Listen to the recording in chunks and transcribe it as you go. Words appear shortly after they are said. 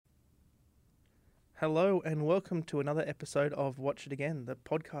Hello and welcome to another episode of Watch It Again, the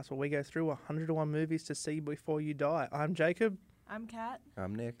podcast where we go through 101 movies to see before you die. I'm Jacob. I'm Kat.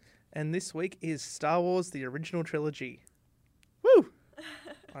 I'm Nick. And this week is Star Wars, the original trilogy. Woo!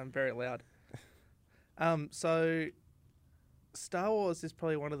 I'm very loud. So Star Wars is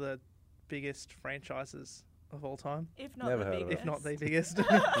probably one of the biggest franchises of all time. If not Never the heard of it. biggest. If not the biggest.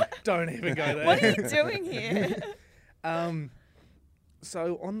 Don't even go there. What are you doing here?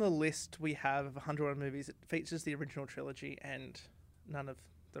 So on the list we have 101 movies. It features the original trilogy and none of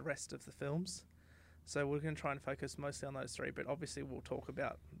the rest of the films. So we're going to try and focus mostly on those three, but obviously we'll talk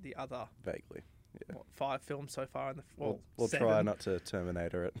about the other Vaguely. Yeah. 5 films so far in the We'll 7. try not to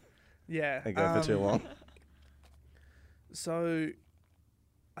Terminator it Yeah. and go for too long. So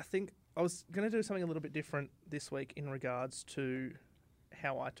I think I was going to do something a little bit different this week in regards to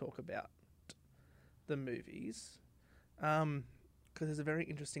how I talk about the movies. Because there's a very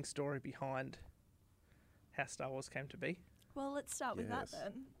interesting story behind how Star Wars came to be. Well, let's start with that Yes.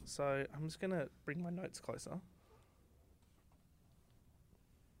 then. So I'm just going to bring my notes closer.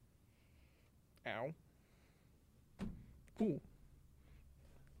 Ow. Ooh.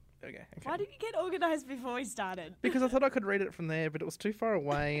 There we go. Okay. Why did you get organised before we started? Because I thought I could read it from there, but it was too far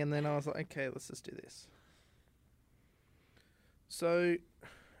away, and then I was like, okay, let's just do this. So,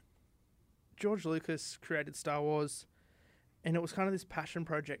 George Lucas created Star Wars, and it was kind of this passion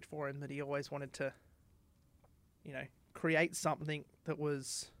project for him that he always wanted to, create something that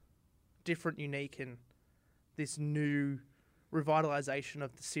was different, unique, and this new revitalization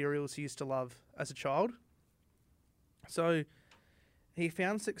of the serials he used to love as a child. So, he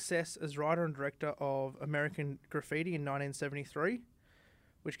found success as writer and director of American Graffiti in 1973,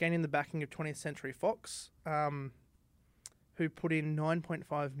 which gained him the backing of 20th Century Fox, who put in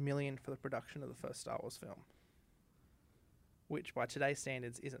 $9.5 million for the production of the first Star Wars film, which by today's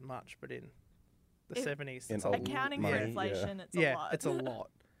standards isn't much, but in the 70s, in it's a old lot. Accounting money, for inflation, it's a lot. it's a lot.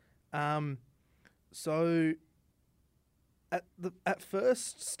 So at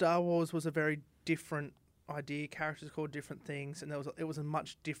first, Star Wars was a very different idea. Characters called different things, and it was a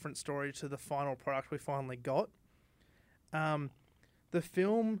much different story to the final product we finally got. The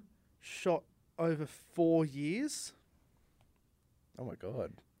film shot over 4 years Oh my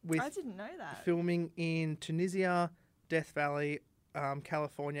god. with I didn't know that. filming in Tunisia, Death Valley,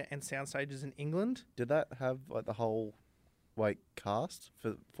 California, and sound stages in England. Did that have like the whole cast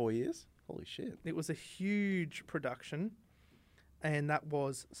for 4 years? Holy shit. It was a huge production, and that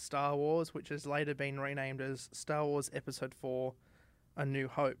was Star Wars, which has later been renamed as Star Wars Episode 4, A New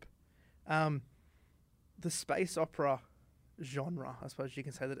Hope. The space opera genre, I suppose you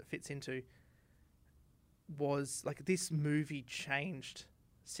can say that it fits into, was like this movie changed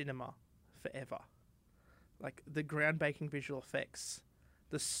cinema forever. Like the groundbreaking visual effects,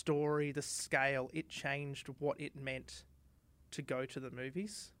 the story, the scale, it changed what it meant to go to the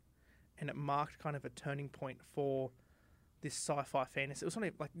movies. And it marked kind of a turning point for this sci-fi fantasy. It was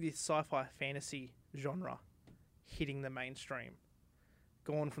only like this sci-fi fantasy genre hitting the mainstream.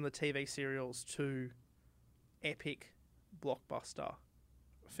 Gone from the TV serials to epic blockbuster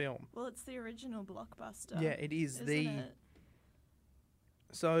film. Well, it's the original blockbuster. Yeah, it is. Isn't The it?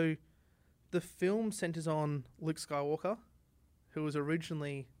 So the film centers on Luke Skywalker, who was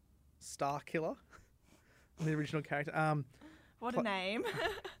originally Starkiller, the original character. What a name.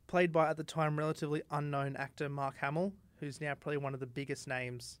 Played by, at the time, relatively unknown actor Mark Hamill, who's now probably one of the biggest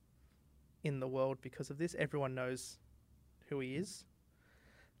names in the world because of this. Everyone knows who he is.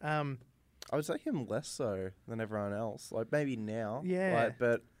 I would say him less so than everyone else. Like maybe now. Yeah.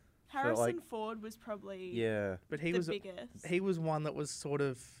 But Harrison Ford was probably yeah. But he the was biggest. he was one that was sort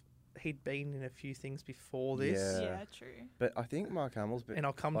of, he'd been in a few things before this. Yeah. Yeah, true. But I think Mark Hamill's been And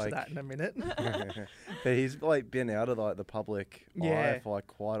I'll come to that in a minute. but he's been out of the public Yeah. eye for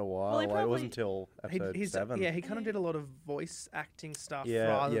quite a while. Well, he It probably- wasn't until episode 7. Yeah, he kind of did a lot of voice acting stuff Yeah,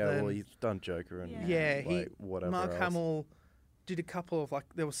 rather than... well, he's done Joker and Yeah, he whatever Mark else. Hamill did a couple of,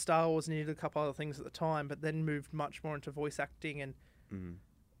 there was Star Wars and he did a couple other things at the time, but then moved much more into voice acting and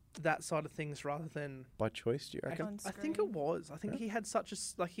that side of things rather than... By choice, do you reckon? On I think it screen. was. I think he had such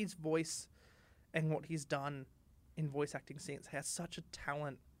a... his voice and what he's done in voice acting since has such a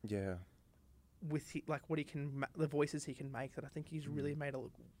talent Yeah. with what he can... the voices he can make that I think he's really made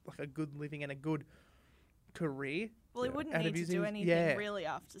a good living and a good career. Well, he Yeah. wouldn't Out of need to using do his- anything yeah. really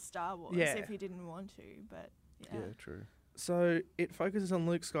after Star Wars Yeah. if he didn't want to, but yeah. Yeah, true. So it focuses on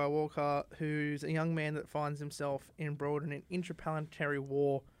Luke Skywalker, who's a young man that finds himself embroiled in an interplanetary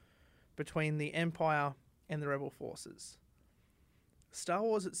war between the Empire and the Rebel forces. Star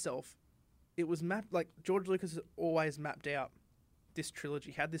Wars itself, it was mapped, George Lucas has always mapped out this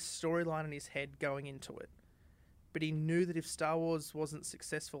trilogy. He had this storyline in his head going into it. But he knew that if Star Wars wasn't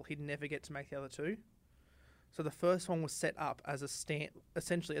successful, he'd never get to make the other two. So the first one was set up as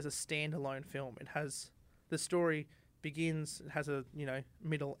essentially as a standalone film. It has the story begins, it has a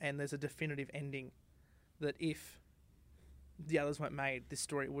middle, and there's a definitive ending. That if the others weren't made, the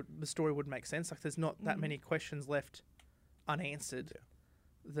story would make sense. Like there's not that many questions left unanswered.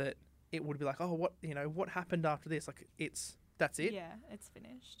 That it would be like, oh, what happened after this? Like that's it. Yeah, it's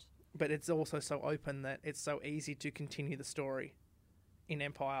finished. But it's also so open that it's so easy to continue the story in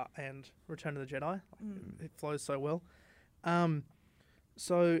Empire and Return of the Jedi. It flows so well.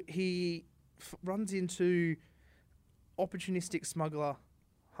 So he runs into opportunistic smuggler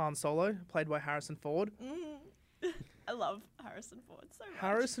Han Solo, played by Harrison Ford. I love Harrison Ford so much.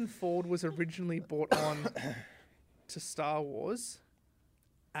 Harrison Ford was originally brought on to Star Wars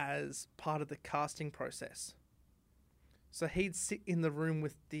as part of the casting process. So he'd sit in the room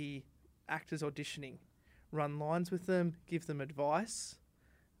with the actors auditioning, run lines with them, give them advice,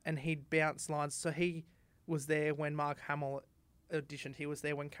 and he'd bounce lines. So he was there when Mark Hamill auditioned. He was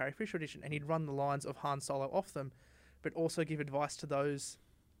there when Carrie Fisher auditioned, and he'd run the lines of Han Solo off them, but also give advice to those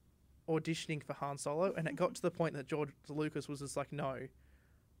auditioning for Han Solo. And it got to the point that George Lucas was just like, no,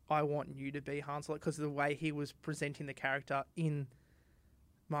 I want you to be Han Solo, because of the way he was presenting the character in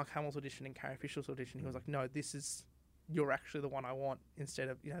Mark Hamill's audition and Carrie Fisher's audition. He was like, no, you're actually the one I want, instead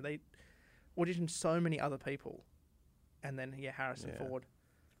of, they auditioned so many other people. And then, Harrison Ford.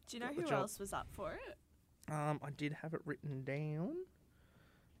 Do you know who else was up for it? I did have it written down,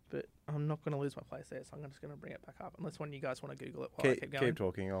 but I'm not going to lose my place there, so I'm just going to bring it back up. Unless one of you guys want to Google it while I keep going. Keep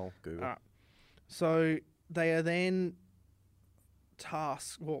talking, I'll Google. Right. So they are then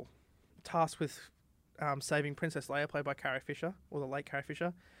tasked with saving Princess Leia, played by Carrie Fisher, or the late Carrie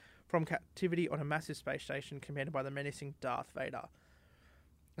Fisher, from captivity on a massive space station commanded by the menacing Darth Vader.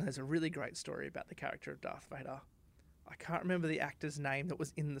 And there's a really great story about the character of Darth Vader. I can't remember the actor's name that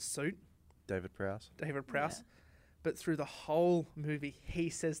was in the suit. David Prowse. Yeah. But through the whole movie, he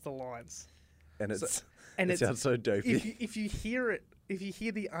says the lines. And it sounds so dopey. If you hear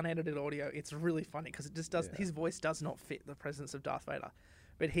the unedited audio, it's really funny because it just does. Yeah. His voice does not fit the presence of Darth Vader,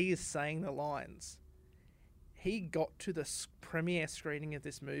 but he is saying the lines. He got to the premiere screening of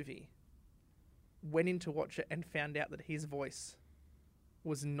this movie, went in to watch it, and found out that his voice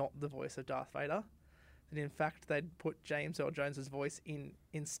was not the voice of Darth Vader. That in fact they'd put James Earl Jones's voice in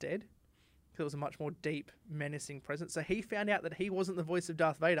instead, because it was a much more deep, menacing presence. So he found out that he wasn't the voice of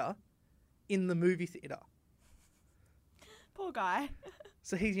Darth Vader in the movie theater. Poor guy.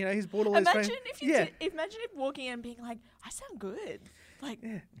 So he's bought all his friends. Imagine if walking in and being like, I sound good. Like,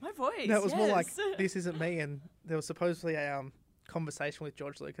 my voice. No, it was more like, this isn't me. And there was supposedly a conversation with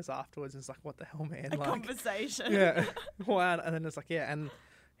George Lucas afterwards. And it's like, what the hell, man? Conversation. Yeah. Wow. And then it's like, and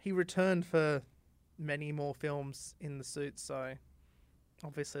he returned for many more films in the suit. So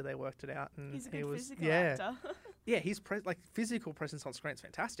obviously they worked it out. And he's a good physical actor. Yeah, his physical presence on screen is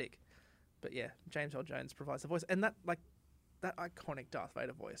fantastic. But James Earl Jones provides the voice. And that iconic Darth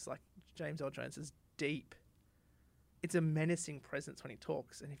Vader voice, like James Earl Jones, is deep. It's a menacing presence when he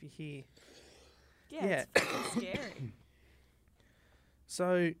talks, and if you hear... it's fucking scary.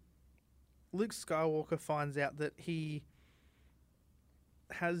 So, Luke Skywalker finds out that he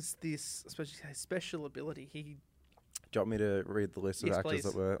has this special ability. Do you want me to read the list of actors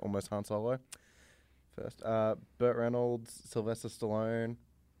that were almost Han Solo? First, Burt Reynolds, Sylvester Stallone,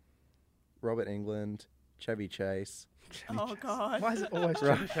 Robert Englund, Chevy Chase. Oh, God. Why is it always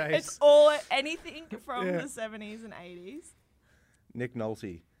Chevy Chase? It's all anything from the 70s and 80s. Nick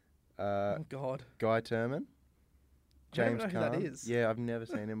Nolte. Oh, God. Guy Turman. James Caan. Who that is. Yeah, I've never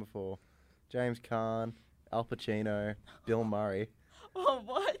seen him before. James Caan. Al Pacino. Bill Murray. Oh,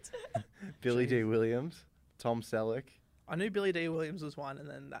 what? Billy D. Williams. Tom Selleck. I knew Billy D. Williams was one, and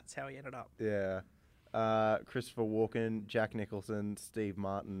then that's how he ended up. Yeah. Christopher Walken, Jack Nicholson, Steve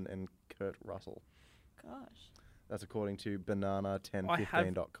Martin, and Kurt Russell. Gosh. That's according to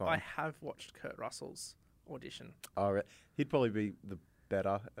banana1015.com. I have watched Kurt Russell's audition. Oh, he'd probably be the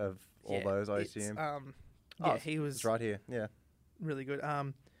better of all those, I assume. He was... It's right here, yeah. Really good.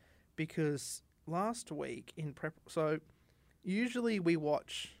 Because last week in prep... So, usually we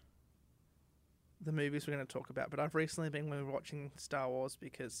watch the movies we're going to talk about, but I've recently been watching Star Wars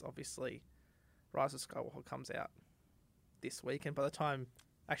because, obviously, Rise of Skywalker comes out this week, and by the time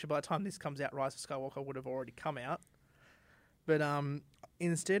this comes out, Rise of Skywalker would have already come out. But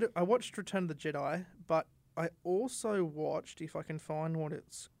instead, I watched Return of the Jedi, but I also watched, if I can find what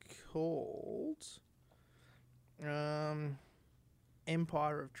it's called,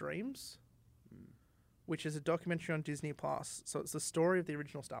 Empire of Dreams, which is a documentary on Disney Plus. So it's the story of the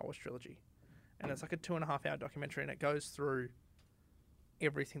original Star Wars trilogy, and it's like a 2.5-hour documentary, and it goes through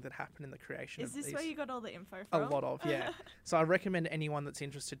everything that happened in the creation. Is this where you got all the info A from? lot of, yeah. So I recommend anyone that's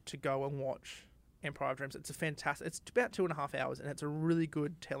interested to go and watch Empire of Dreams. It's a fantastic. It's about 2.5 hours, and it's a really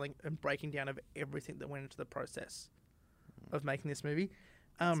good telling and breaking down of everything that went into the process of making this movie.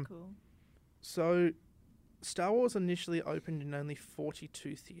 That's cool. So, Star Wars initially opened in only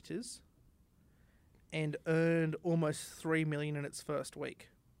 42 theaters and earned almost $3 million in its first week.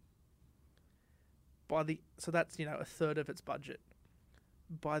 So that's a third of its budget.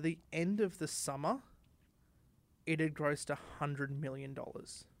 By the end of the summer, it had grossed $100 million,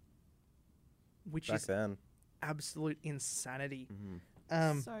 which is absolute insanity.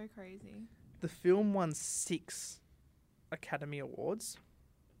 Mm-hmm. So crazy. The film won 6 Academy Awards,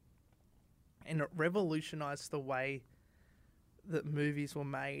 and it revolutionized the way that movies were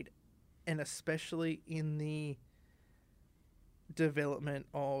made, and especially in the development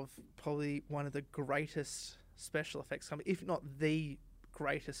of probably one of the greatest special effects companies, if not the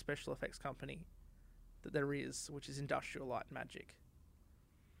greatest special effects company that there is, which is Industrial Light and Magic.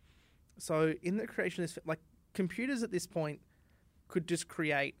 So in the creation of this, like, computers at this point could just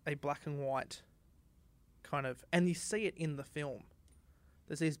create a black and white kind of, and you see it in the film.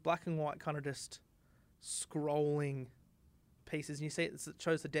 There's these black and white kind of just scrolling pieces, and you see it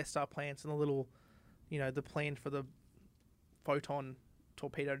shows the Death Star plans and the little, the plan for the photon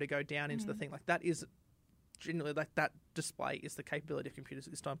torpedo to go down into the thing. Like, that is generally, like, that display is the capability of computers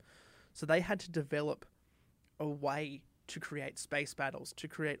at this time. So they had to develop a way to create space battles, to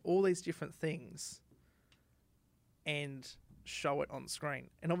create all these different things and show it on screen.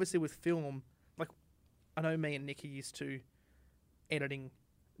 And obviously with film, like, I know me and Nick are used to editing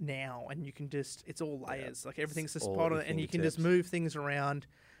now, and you can just, it's all layers. Like, everything's just spot on, and you can just move things around,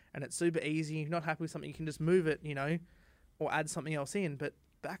 and it's super easy. If you're not happy with something, you can just move it, or add something else in. But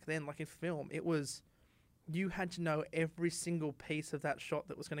back then, like in film, it was, you had to know every single piece of that shot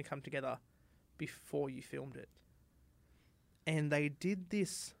that was going to come together before you filmed it. And they did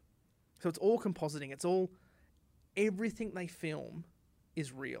this, so it's all compositing. It's all, everything they film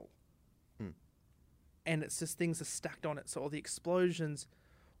is real. And it's just things are stacked on it. So all the explosions,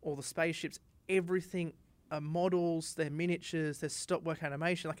 all the spaceships, everything are models, they're miniatures, there's stop work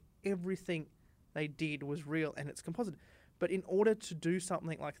animation, like everything they did was real and it's composite. But in order to do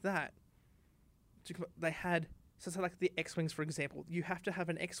something like that, they had, so like the X-Wings, for example, you have to have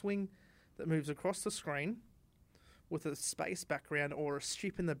an X-Wing that moves across the screen with a space background or a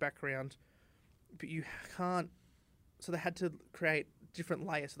ship in the background, but you can't, so they had to create different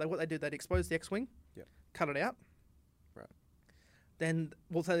layers. So what they did, they'd expose the X-Wing, cut it out. Right. Then,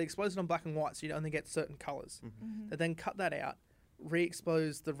 so they expose it on black and white, so you only get certain colours. Mm-hmm. They then cut that out,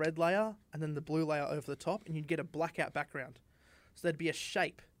 re-expose the red layer, and then the blue layer over the top, and you'd get a blackout background. So there'd be a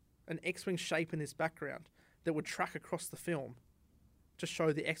shape, an X-Wing shape in this background that would track across the film to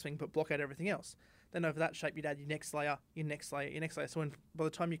show the X-Wing but block out everything else. Then over that shape, you'd add your next layer, your next layer, your next layer. So by the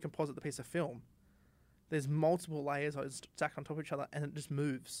time you composite the piece of film, there's multiple layers stacked on top of each other, and it just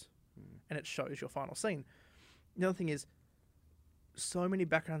moves. And it shows your final scene. The other thing is, so many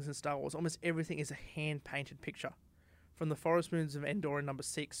backgrounds in Star Wars, almost everything is a hand-painted picture. From the Forest Moons of Endor in number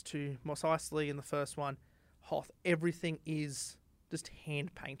 6 to Mos Eisley in the first one, Hoth, everything is just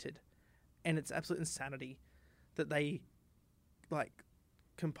hand-painted. And it's absolute insanity that they, like,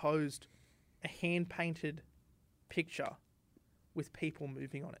 composed a hand-painted picture with people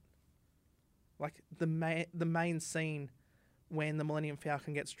moving on it. Like, the main scene when the Millennium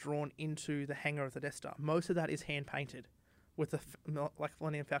Falcon gets drawn into the hangar of the Death Star, most of that is hand-painted with the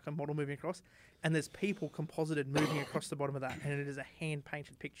Millennium Falcon model moving across, and there's people composited moving across the bottom of that, and it is a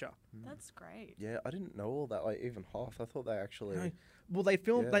hand-painted picture. That's great. Yeah, I didn't know all that. Like, even Hoth, I thought they actually... No. Well, they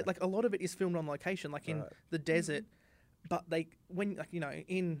filmed, like a lot of it is filmed on location, like in the desert, but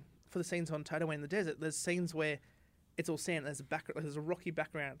for the scenes on Tatooine in the desert, there's scenes where it's all sand, there's a rocky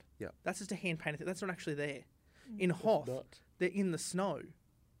background. Yeah. That's just a hand-painted thing. That's not actually there. In Hoth, they're in the snow,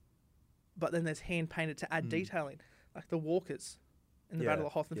 but then there's hand-painted to add detailing. Like the walkers in the Battle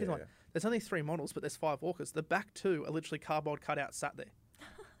of Hoth and the fifth one. There's only 3 models, but there's 5 walkers. The back 2 are literally cardboard cutout sat there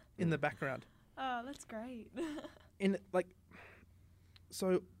in the background. Oh, that's great.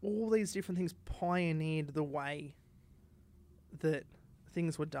 So all these different things pioneered the way that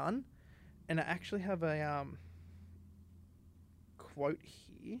things were done. And I actually have a quote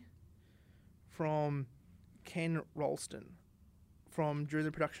here from Ken Ralston during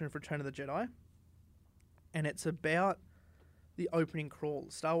the production of Return of the Jedi. And it's about the opening crawl.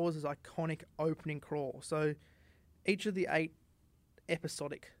 Star Wars' iconic opening crawl. So each of the 8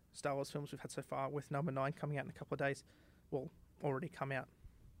 episodic Star Wars films we've had so far, with number 9 coming out in a couple of days. Well, already come out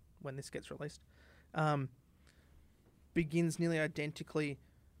when this gets released. Begins nearly identically,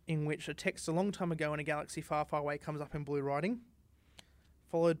 in which a text a long time ago in a galaxy far, far away comes up in blue writing,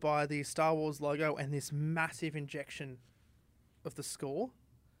 followed by the Star Wars logo and this massive injection of the score,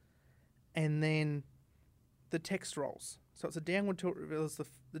 and then the text rolls. So it's a downward tilt reveals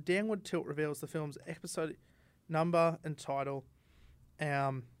the downward tilt reveals the film's episode number and title,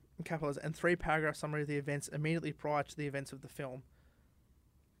 in capitals, and 3 paragraph summary of the events immediately prior to the events of the film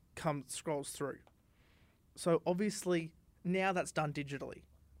scrolls through. So obviously now that's done digitally,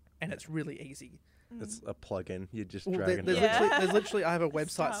 and it's really easy. It's a plugin. You just Well, drag there's literally I have a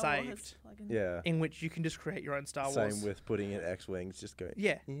website Star Wars saved plugin. Yeah. in which you can just create your own Star Wars. Same with putting in X-Wings. Just go.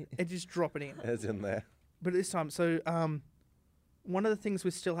 Yeah, and just drop it in. As in there. But this time, so one of the things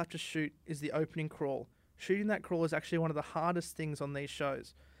we still have to shoot is the opening crawl. Shooting that crawl is actually one of the hardest things on these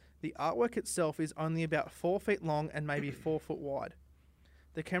shows. The artwork itself is only about 4 feet long and maybe 4 foot wide.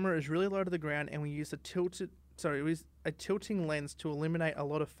 The camera is really low to the ground, and we use a tilting lens to eliminate a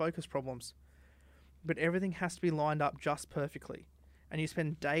lot of focus problems. But everything has to be lined up just perfectly, and you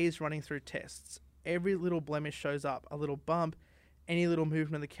spend days running through tests. Every little blemish shows up, a little bump, any little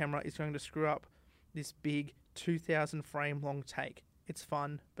movement of the camera is going to screw up this big 2,000 frame long take. It's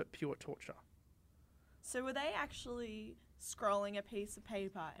fun, but pure torture. So were they actually scrolling a piece of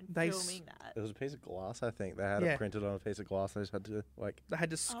paper and filming that? It was a piece of glass, I think. They had Yeah. it printed on a piece of glass. They just had to, They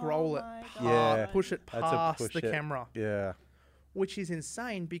had to scroll it, my Yeah. push it Had to past push the it. camera, Yeah. which is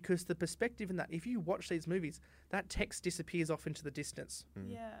insane because the perspective in that, if you watch these movies, that text disappears off into the distance.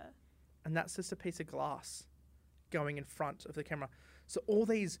 Yeah. And that's just a piece of glass going in front of the camera. So all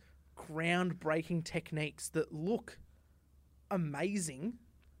these groundbreaking techniques that look amazing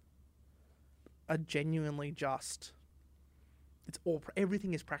are genuinely just...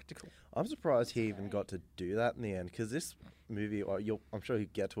 everything is practical. I'm surprised he even got to do that in the end, because this movie, I'm sure he'll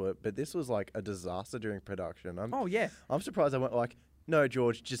get to it, but this was like a disaster during production. Oh, yeah. I'm surprised I went like, no,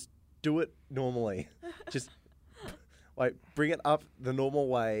 George, just do it normally. Just like bring it up the normal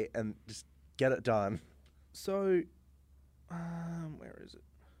way and just get it done. So, where is it?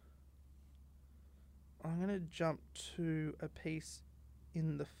 I'm going to jump to a piece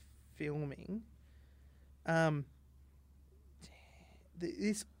in the filming.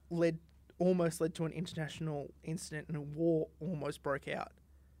 This almost led to an international incident, and a war almost broke out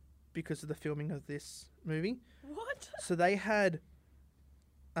because of the filming of this movie. What? So they had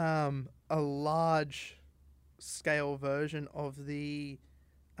a large scale version of the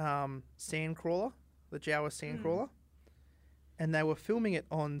Sandcrawler, the Jawa Sandcrawler, and they were filming it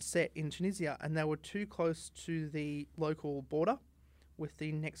on set in Tunisia, and they were too close to the local border with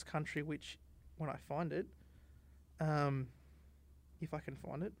the next country, which, when I find it, if I can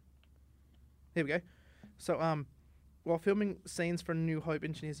find it, here we go. So, while filming scenes for New Hope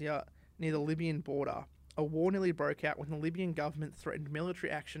in Tunisia near the Libyan border, a war nearly broke out when the Libyan government threatened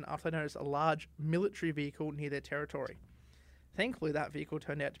military action after they noticed a large military vehicle near their territory. Thankfully, that vehicle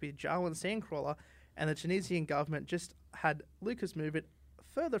turned out to be the Jawan Sandcrawler, and the Tunisian government just had Lucas move it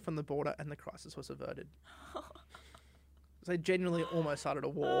further from the border, and the crisis was averted. So they genuinely almost started a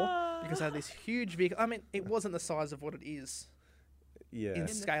war because they had this huge vehicle. I mean, it wasn't the size of what it is Yeah. in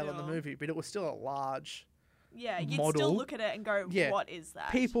the scale in the film. movie, but it was still a large Yeah, you'd model. still look at it and go, Yeah. what is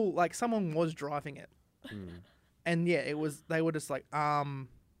that? people, like someone was driving it. And yeah, it was, they were just like,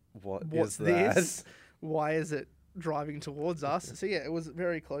 what's is that? this? Why is it driving towards us? So yeah, it was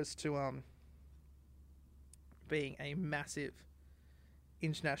very close to being a massive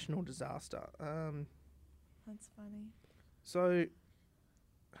international disaster. That's funny. So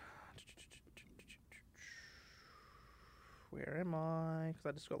where am I? Because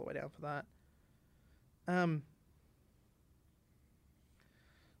I just got all the way down for that.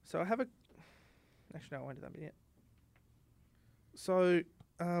 So I have a... Actually, no, I won't do that bit yet. So,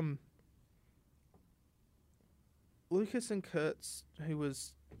 Lucas and Kurtz, who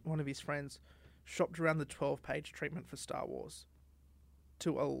was one of his friends, shopped around the 12-page treatment for Star Wars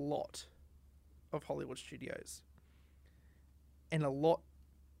to a lot of Hollywood studios. And a lot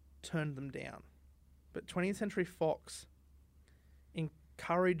turned them down. But 20th Century Fox,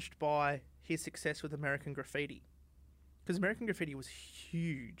 encouraged by his success with American Graffiti, because American Graffiti was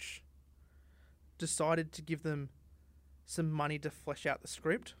huge, decided to give them some money to flesh out the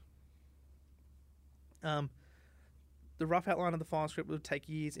script. The rough outline of the final script would take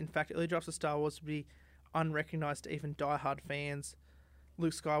years. In fact, early drafts of Star Wars would be unrecognised to even die-hard fans.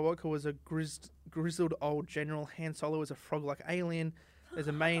 Luke Skywalker was a grizzled old general. Han Solo was a frog-like alien. There's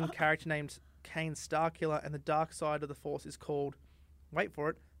a main character named Kane Starkiller, and the dark side of the Force is called, wait for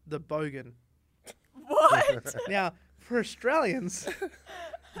it, the Bogan. What? Now, for Australians,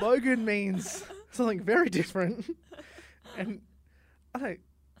 Bogan means something very different. And I don't.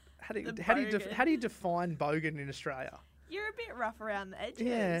 How do you define Bogan in Australia? You're a bit rough around the edges.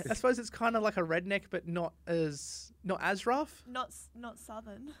 Yeah, I suppose it's kind of like a redneck, but not as rough. Not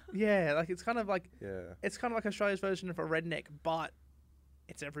southern. Yeah, like it's kind of like Yeah. Australia's version of a redneck, but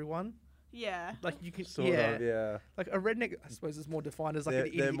it's everyone. Yeah. Like you can Sort of, yeah. Like a redneck, I suppose, is more defined as like an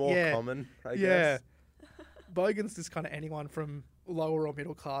idiot. They're more common, I guess. Bogan's just kind of anyone from lower or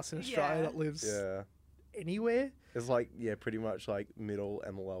middle class in Australia that lives anywhere. It's like, pretty much like middle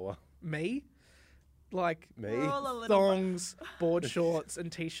and lower. Me? Like Me? We're all a little thongs, board shorts, and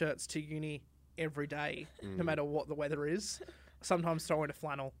t-shirts to uni every day, no matter what the weather is. Sometimes throw in a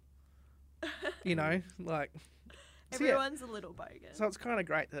flannel. You know, like... Everyone's a little bogan. So it's kind of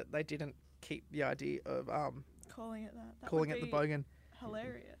great that they didn't keep the idea of calling it that. Calling it the Bogan.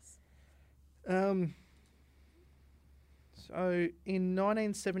 Hilarious. So in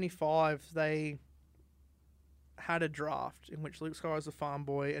 1975, they had a draft in which Luke Skywalker is a farm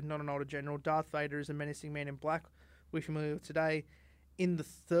boy and not an older general. Darth Vader is a menacing man in black we're familiar with today. In the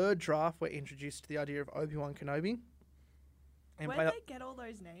third draft, we're introduced to the idea of Obi-Wan Kenobi. And where'd they get all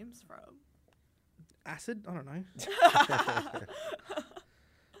those names from? Acid? I don't know.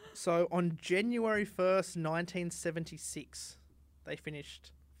 So on January 1st, 1976, they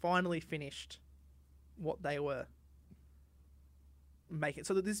finally finished what they were making.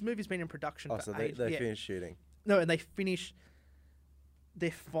 So this movie's been in production for ages. They finished shooting. No, and they finished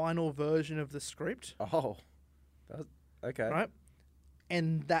their final version of the script. Oh, okay. Right?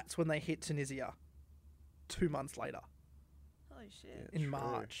 And that's when they hit Tunisia 2 months later. Holy shit. In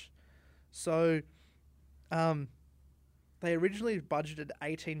March. So, they originally budgeted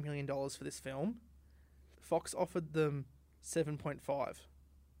 $18 million for this film. Fox offered them 7.5.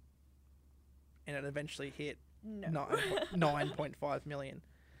 And it eventually hit 9.5 million.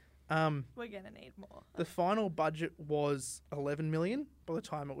 We're going to need more. The final budget was 11 million by the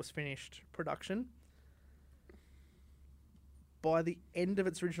time it was finished production. By the end of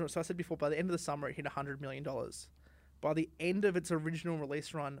its original... So I said before, by the end of the summer, it hit $100 million. By the end of its original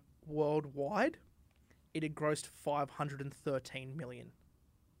release run worldwide, it had grossed 513 million.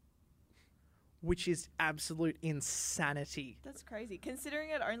 Which is absolute insanity. That's crazy.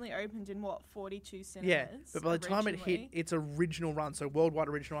 Considering it only opened in, 42 cinemas? Yeah, but by the time it hit its original run, so worldwide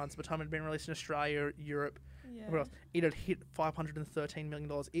original runs, by the time it had been released in Australia, Europe, everywhere else, it had hit $513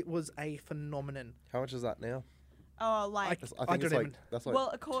 million. It was a phenomenon. How much is that now? Oh, like... I think that's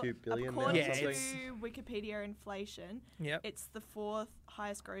like 2 billion according now. to Wikipedia inflation, yep. It's the 4th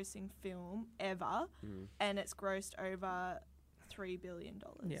highest grossing film ever, and it's grossed over $3 billion.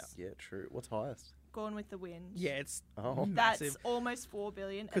 Yeah, true. What's highest? Gone with the Wind. Yeah, it's massive. That's almost $4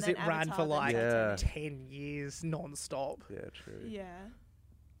 billion. Because it ran for like 10 years non-stop. Yeah, true.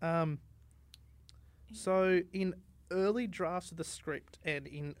 Yeah. So in early drafts of the script and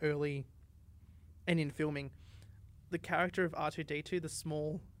in filming, the character of R2-D2, the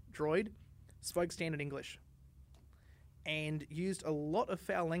small droid, spoke standard English and used a lot of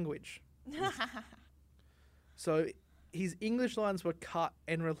foul language. So his English lines were cut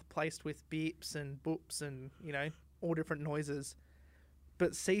and replaced with beeps and boops and, all different noises.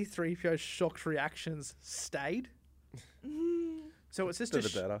 But C-3PO's shocked reactions stayed. So it's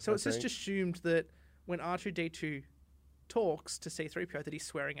just assumed that when R2-D2 talks to C-3PO that he's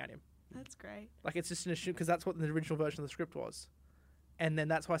swearing at him. That's great. Like, it's just an assumption, because that's what the original version of the script was. And then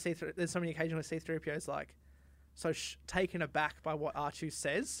that's why there's so many occasions where C-3PO is like, taken aback by what R2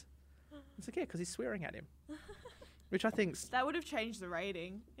 says. It's like, yeah, because he's swearing at him. Which I think... That would have changed the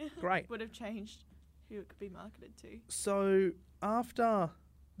rating. Great. Would have changed who it could be marketed to. So, after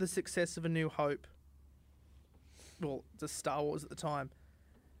the success of A New Hope, well, the Star Wars at the time,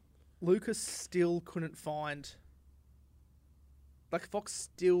 Lucas still couldn't find... Like, Fox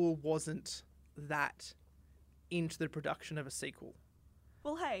still wasn't that into the production of a sequel.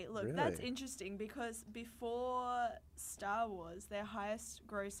 Well, hey, look, Really? That's interesting because before Star Wars, their highest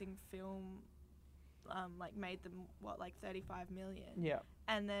grossing film made them, like 35 million. Yeah.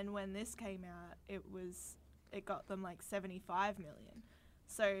 And then when this came out, it got them like 75 million.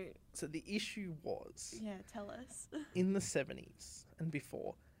 So the issue was... Yeah, tell us. In the 70s and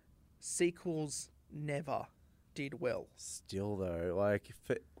before, sequels never did well. Still though, like,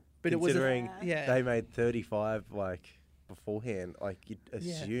 but considering it was they made 35 beforehand, you'd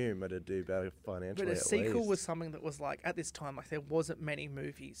assume it'd do better financially. But a at sequel least. was something that was at this time, there wasn't many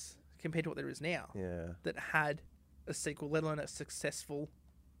movies compared to what there is now. Yeah. That had a sequel, let alone a successful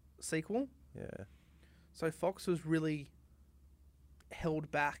sequel. Yeah. So Fox was really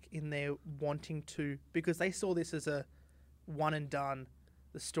held back in their wanting to, because they saw this as a one and done.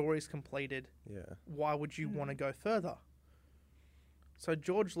 The story's completed. Yeah. Why would you want to go further? So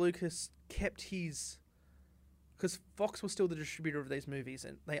George Lucas kept his, because Fox was still the distributor of these movies,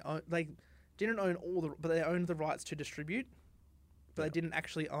 and they didn't own but they owned the rights to distribute, but they didn't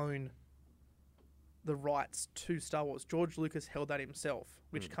actually own the rights to Star Wars. George Lucas held that himself,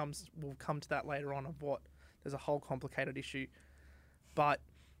 which we'll come to that later on, of what, there's a whole complicated issue. But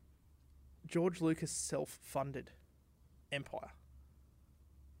George Lucas self-funded Empire.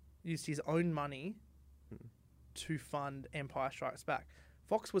 Used his own money to fund Empire Strikes Back.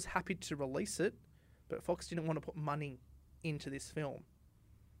 Fox was happy to release it, but Fox didn't want to put money into this film.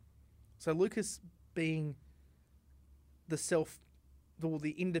 So Lucas, being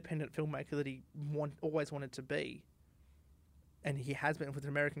the independent filmmaker that he always wanted to be, and he has been with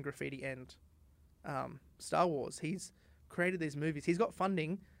American Graffiti and Star Wars, he's created these movies. He's got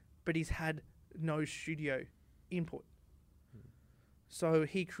funding, but he's had no studio input. So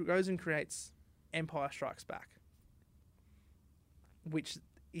he goes and creates Empire Strikes Back, which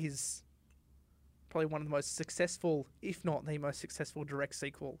is probably one of the most successful, if not the most successful, direct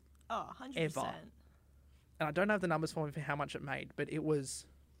sequel 100%. ever. And I don't have the numbers for how much it made, but it was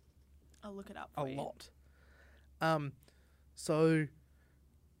I'll look it up a for you. lot. So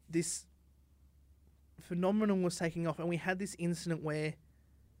this phenomenon was taking off, and we had this incident where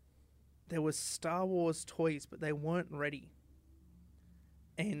there was Star Wars toys, but they weren't ready.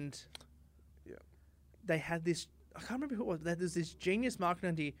 And they had this, I can't remember who it was, there's this genius marketing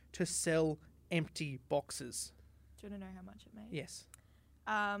idea to sell empty boxes. Do you want to know how much it made? Yes.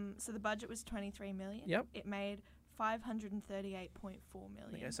 So the budget was $23 million. Yep. It made $538.4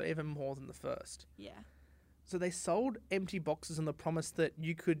 million. Okay, so even more than the first. Yeah. So they sold empty boxes on the promise that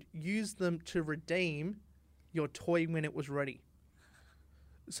you could use them to redeem your toy when it was ready.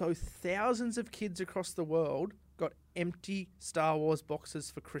 So thousands of kids across the world got empty Star Wars boxes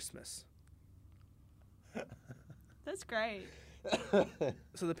for Christmas. That's great.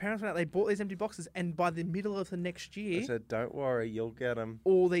 So the parents went out, they bought these empty boxes, and by the middle of the next year, I said, don't worry, you'll get them.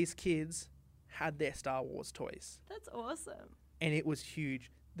 all these kids had their Star Wars toys. That's awesome. And it was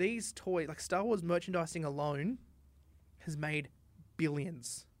huge. These toys, like Star Wars merchandising alone, has made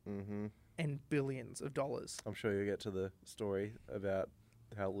billions and billions of dollars. I'm sure you'll get to the story about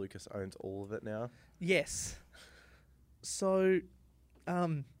how Lucas owns all of it now. Yes. So,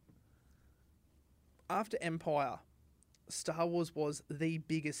 after Empire, Star Wars was the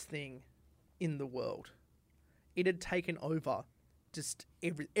biggest thing in the world. It had taken over. Just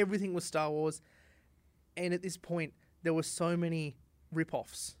everything was Star Wars. And at this point, there were so many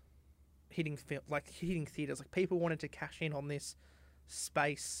rip-offs hitting theaters. Like, people wanted to cash in on this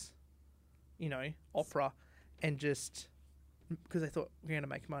space, opera, and just because they thought we're going to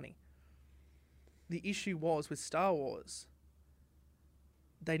make money. The issue was with Star Wars,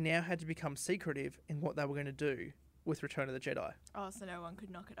 they now had to become secretive in what they were going to do with Return of the Jedi. Oh, so no one could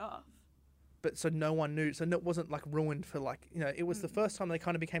knock it off. But so no one knew. So it wasn't like ruined for it was the first time they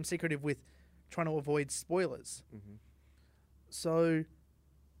kind of became secretive with trying to avoid spoilers. Mm-hmm. So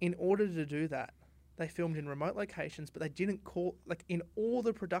in order to do that, they filmed in remote locations, but they didn't call, in all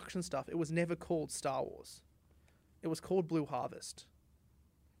the production stuff, it was never called Star Wars. It was called Blue Harvest.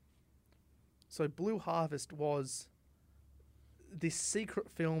 So Blue Harvest was this secret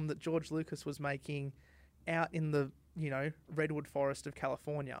film that George Lucas was making out in the, redwood forest of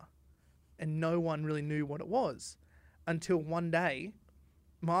California. And no one really knew what it was until one day,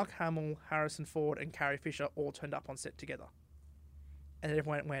 Mark Hamill, Harrison Ford, and Carrie Fisher all turned up on set together. And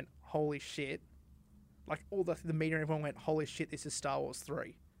everyone went, holy shit. All the media and everyone went, holy shit, this is Star Wars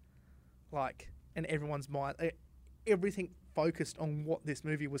 3. And everyone's mind, everything focused on what this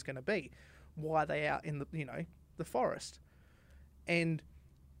movie was going to be. Why are they out in the forest? And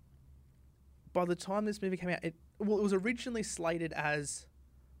by the time this movie came out, it was originally slated as,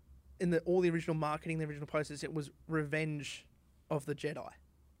 in all the original marketing, the original posters, it was Revenge of the Jedi.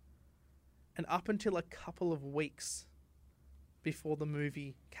 And up until a couple of weeks before the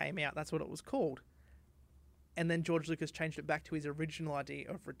movie came out, that's what it was called. And then George Lucas changed it back to his original idea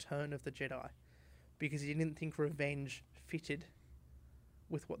of Return of the Jedi, because he didn't think revenge fitted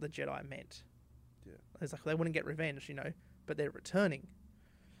with what the Jedi meant. Yeah. It's like they wouldn't get revenge, but they're returning.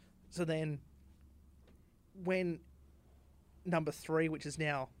 So then when number 3, which is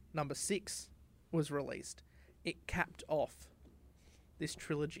now number 6, was released, it capped off this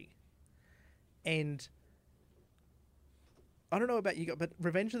trilogy. And I don't know about you, but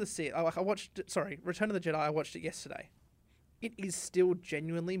Revenge of the Sith, Return of the Jedi, I watched it yesterday. It is still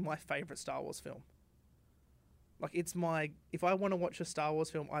genuinely my favourite Star Wars film. Like, it's my... If I want to watch a Star Wars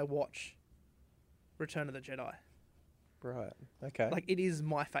film, I watch Return of the Jedi. Right. Okay. Like, it is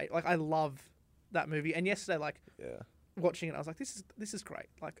my fate. Like, I love that movie. And yesterday, like, watching it, I was like, this is great.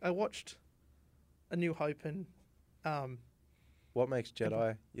 Like, I watched A New Hope and... what makes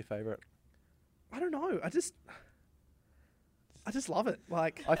Jedi your favourite? I don't know. I just love it.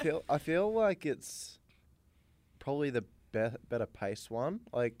 Like, I feel like it's probably the better paced one.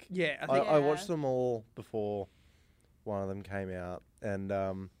 Like, yeah, I watched them all before one of them came out, and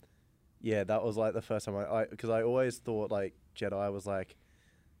that was like the first time because I always thought like Jedi was like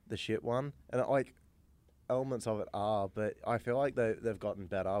the shit one, and like elements of it are, but I feel like they've gotten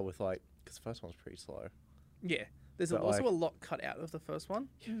better with like, because the first one's pretty slow. Yeah, there's also a lot cut out of the first one.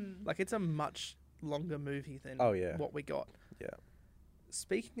 Like, it's a much longer movie than what we got. Yeah.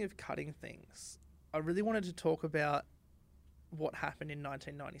 Speaking of cutting things, I really wanted to talk about what happened in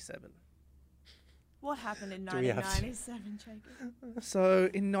 1997. What happened in 1997, Jacob? So,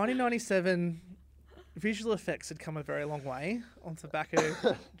 in 1997, visual effects had come a very long way on the back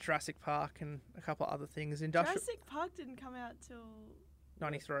of Jurassic Park and a couple of other things. Jurassic Park didn't come out till...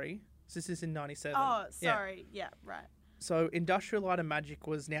 93. So this is in 97. Oh, sorry. Yeah, right. So Industrial Light and Magic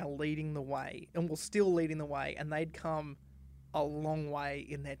was now leading the way, and was still leading the way, and they'd come a long way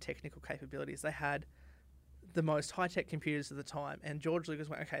in their technical capabilities. They had the most high-tech computers at the time, and George Lucas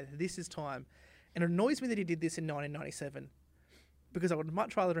went, okay, this is time. And it annoys me that he did this in 1997, because I would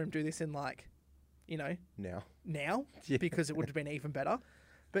much rather him do this in, like, you know... Now, because it would have been even better.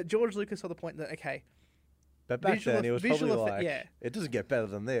 But George Lucas saw the point that, okay... But back then, he was probably like, it doesn't get better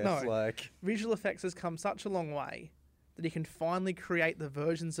than this. No, like, visual effects has come such a long way that he can finally create the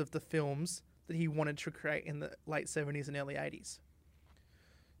versions of the films that he wanted to create in the late 70s and early 80s.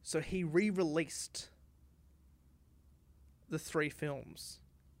 So he re-released the 3 films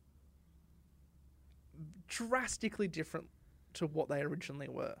drastically different to what they originally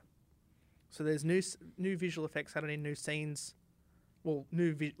were. So there's new visual effects added in, new scenes, well,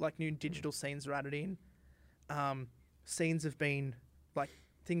 new digital scenes are added in. Scenes have been, like,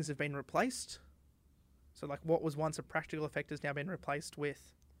 things have been replaced. So, like, what was once a practical effect has now been replaced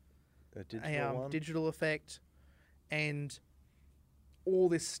with a digital effect. And all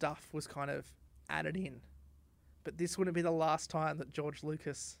this stuff was kind of added in. But this wouldn't be the last time that George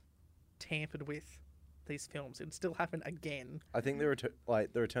Lucas tampered with these films. It would still happen again. I think the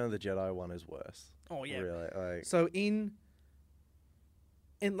Return of the Jedi one is worse. Oh, yeah. Really. Like... So,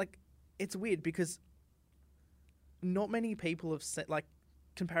 like, it's weird because... not many people have seen, like,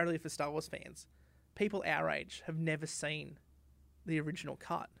 comparatively for Star Wars fans, people our age have never seen the original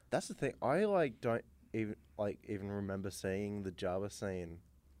cut. That's the thing. I, like, don't even remember seeing the Jabba scene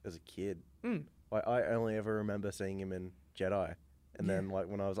as a kid. Like, I only ever remember seeing him in Jedi. And then, like,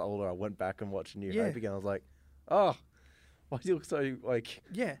 when I was older, I went back and watched New Hope again. I was like, oh, why does he look so, like,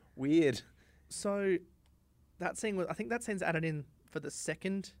 weird? So, that scene I think that scene's added in for the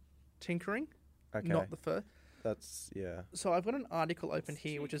second tinkering, not the first. So I've got an article open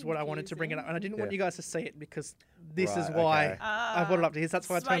here, which is what I wanted to bring it up, and I didn't want you guys to see it because this is why I brought it up to here. That's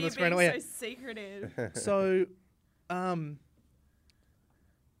why I turned the screen away. So secretive. So,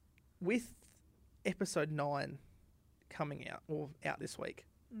 with episode 9 coming out this week,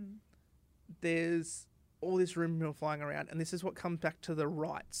 there's all this rumor flying around, and this is what comes back to the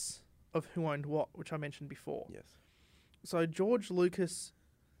rights of who owned what, which I mentioned before. Yes. So George Lucas,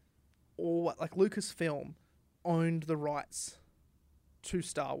 or like Lucasfilm, owned the rights to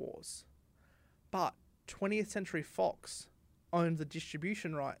Star Wars, but 20th Century Fox owned the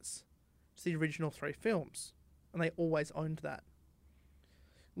distribution rights to the original 3 films, and they always owned that.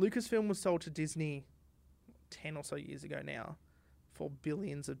 Lucasfilm was sold to Disney 10 or so years ago now for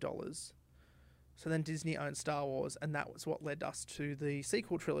billions of dollars. So then Disney owned Star Wars, and that was what led us to the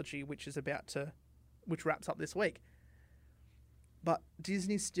sequel trilogy, which wraps up this week. But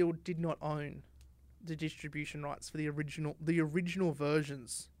Disney still did not own the distribution rights for the original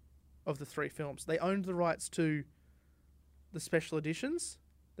versions of the 3 films. They owned the rights to the special editions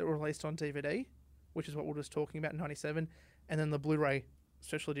that were released on DVD, which is what we were just talking about in 97, and then the Blu-ray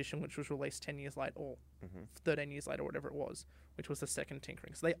special edition, which was released 10 years later, or 13 years later, whatever it was, which was the second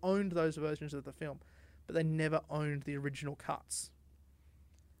tinkering. So they owned those versions of the film, but they never owned the original cuts.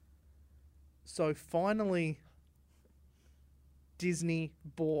 So finally, Disney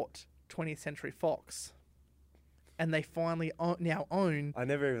bought 20th Century Fox, and they finally now own... I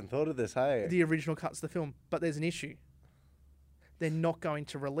never even thought of this, hey? ...the original cuts of the film, but there's an issue. They're not going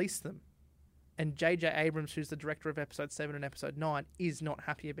to release them. And J.J. Abrams, who's the director of Episode 7 and Episode 9, is not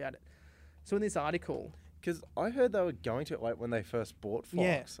happy about it. So in this article... Because I heard they were going to, like, when they first bought Fox.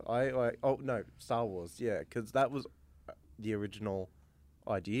 Yeah. Star Wars, yeah. Because that was the original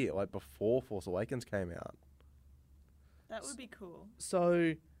idea, like, before Force Awakens came out. That would be cool.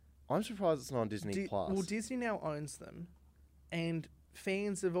 So I'm surprised it's not on Disney Plus. Well, Disney now owns them, and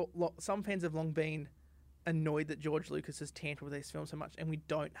some fans have long been annoyed that George Lucas has tampered with these films so much, and we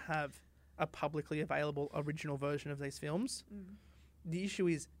don't have a publicly available original version of these films. The issue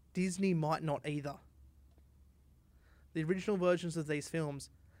is Disney might not either. The original versions of these films,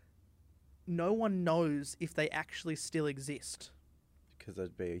 no one knows if they actually still exist. Because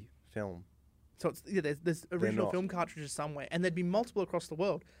there'd be film. So there's original not. film cartridges somewhere, and there'd be multiple across the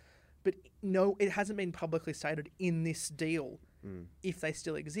world. But no, it hasn't been publicly stated in this deal if they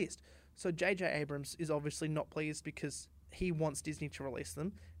still exist. So J.J. Abrams is obviously not pleased because he wants Disney to release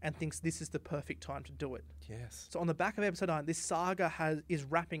them and thinks this is the perfect time to do it. Yes. So on the back of episode 9, this saga is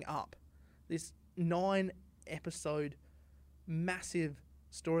wrapping up. This 9-episode massive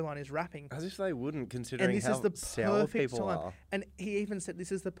storyline is wrapping. As if they wouldn't, considering And this how is the sour perfect people time. are. And he even said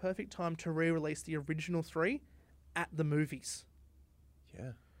this is the perfect time to re-release the original 3 at the movies.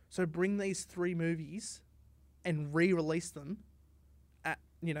 Yeah. So bring these 3 movies and re-release them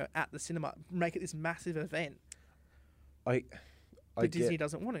at the cinema. Make it this massive event. I But Disney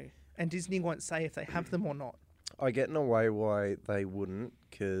doesn't want to. And Disney won't say if they have them or not. I get in a way why they wouldn't,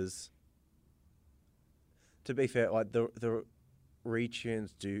 because to be fair, like the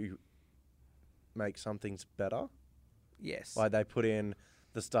retunes do make some things better. Yes. Like they put in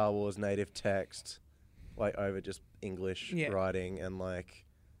the Star Wars native text, like over just English writing, and like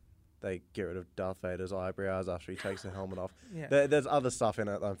they get rid of Darth Vader's eyebrows after he takes the helmet off. Yeah. There's other stuff in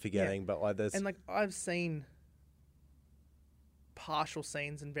it that I'm forgetting, but like there's And like I've seen partial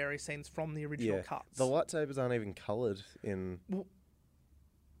scenes and various scenes from the original cuts. the lightsabers aren't even coloured in.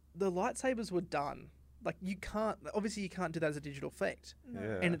 The lightsabers were done. Like you can't do that as a digital effect. No.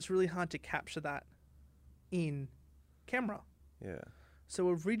 Yeah. And it's really hard to capture that in camera. Yeah. So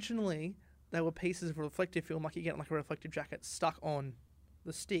originally they were pieces of reflective film, like you get like a reflective jacket stuck on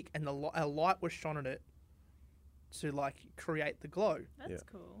the stick, and a light was shone at it to like create the glow. That's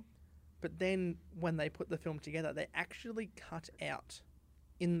cool. But then when they put the film together, they actually cut out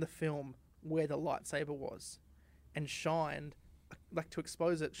in the film where the lightsaber was, and shined, like to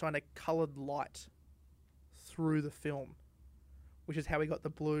expose it, shined a coloured light through the film, which is how we got the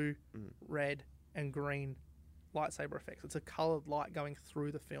blue, red, and green lightsaber effects. It's a coloured light going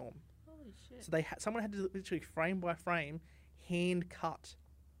through the film. Holy shit. So someone had to literally frame by frame hand cut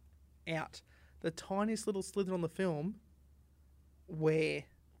out the tiniest little slither on the film where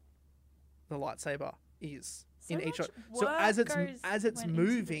the lightsaber is So in each. much So as work it's went into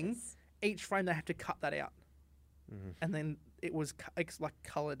moving, this. each frame they have to cut that out, and then it was it's like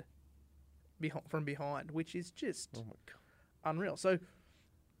coloured from behind, which is just Oh my god. unreal. So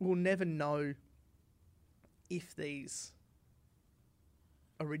we'll never know if these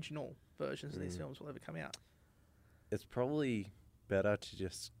original versions of these films will ever come out. It's probably better to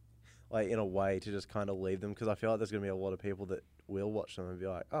just, like, in a way, to just kind of leave them, because I feel like there's going to be a lot of people that will watch them and be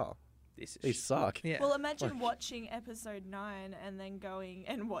like, oh, This is these suck. Yeah. Well, imagine Like- watching episode 9 and then going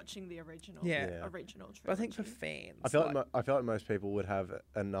and watching the original. Yeah. Yeah. Original trilogy. But I think for fans, I feel like most people would have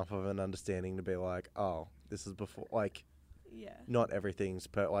enough of an understanding to be like, oh, this is before, like, yeah. not everything's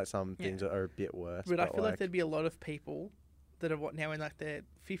like some Yeah. things are a bit worse. but I feel like there'd be a lot of people that are now in like their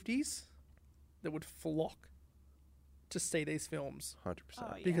 50s that would flock to see these films 100%.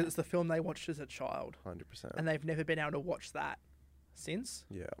 Oh, yeah. because it's the film they watched as a child, 100%. and they've never been able to watch that since.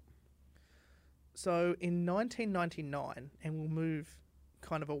 Yeah. So in 1999, and we'll move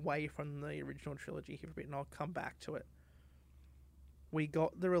kind of away from the original trilogy here for a bit, and I'll come back to it. We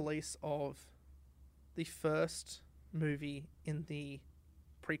got the release of the first movie in the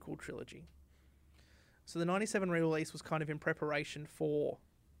prequel trilogy. So the 97 re-release was kind of in preparation for,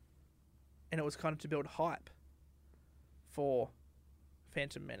 and it was kind of to build hype for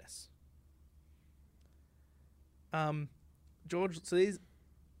Phantom Menace. So these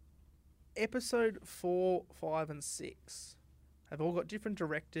episode 4, 5, and 6 have all got different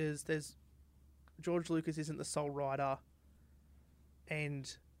directors. There's George Lucas isn't the sole writer,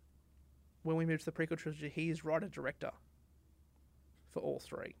 and when we moved to the prequel trilogy, he is writer-director for all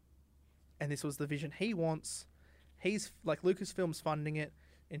 3. And this was the vision he wants. He's like Lucasfilm's funding it,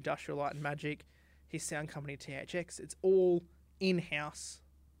 Industrial Light and Magic, his sound company THX. It's all in-house.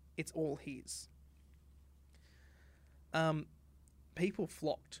 It's all his. People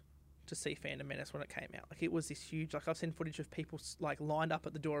flocked to see Phantom Menace when it came out. Like, it was this huge. Like, I've seen footage of people like lined up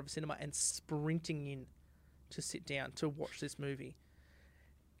at the door of a cinema and sprinting in to sit down to watch this movie.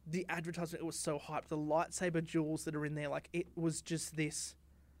 the advertisement, it was so hyped. The lightsaber jewels that are in there, like, it was just this.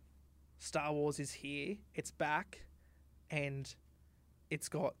 Star Wars is here. It's back, and it's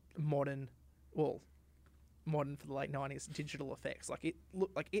got modern for the late 90s digital effects. Like, it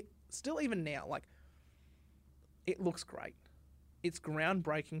look like it still, even now, like, it looks great. It's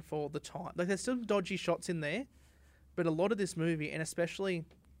groundbreaking for the time. Like, there's still dodgy shots in there, but a lot of this movie, and especially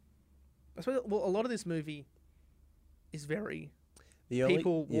a lot of this movie is very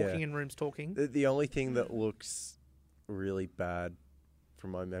people walking in rooms talking. The only thing that looks really bad from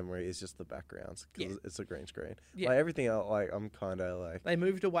my memory is just the backgrounds, because it's a green screen. Yeah. Like, everything else, like, I'm kind of like... They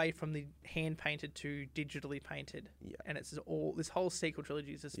moved away from the hand painted to digitally painted. Yeah. And it's all, this whole sequel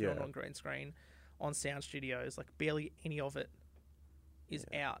trilogy is just filmed on green screen, on sound studios. Like, barely any of it is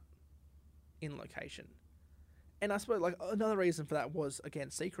out in location. And I suppose, like, another reason for that was, again,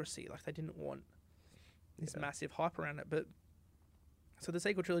 secrecy. Like, they didn't want this massive hype around it. But so the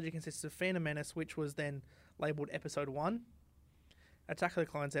sequel trilogy consists of Phantom Menace, which was then labelled Episode 1, Attack of the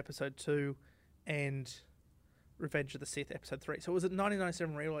Clones Episode 2, and Revenge of the Sith Episode 3. So it was at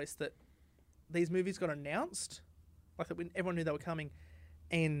 1997 release that these movies got announced, like that when everyone knew they were coming,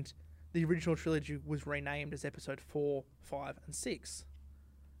 and the original trilogy was renamed as Episode 4, 5, and 6.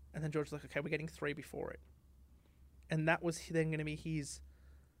 And then George was like, okay, we're getting 3 before it. And that was then going to be his...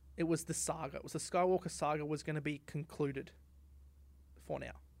 It was the saga. It was the Skywalker saga was going to be concluded for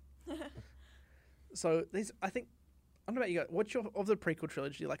now. So these, I think... I don't know about you guys. What's your... Of the prequel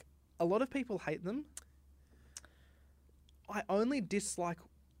trilogy, like, a lot of people hate them. I only dislike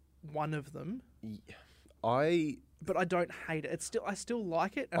one of them. But I don't hate it. I still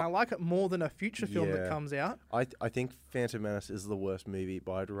like it, and I like it more than a future film that comes out. I think Phantom Menace is the worst movie,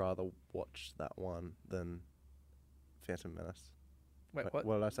 but I'd rather watch that one than Phantom Menace. Wait, what?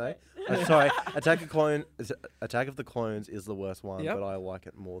 What did I say? Sorry, Attack of the Clones is the worst one, but I like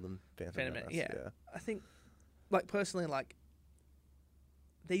it more than Phantom Menace. Yeah. I think, like, personally, like,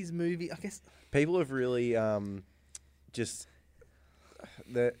 these movies, I guess... People have really just...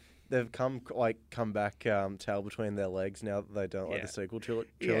 They've come back tail between their legs now that they don't like the sequel trilogy.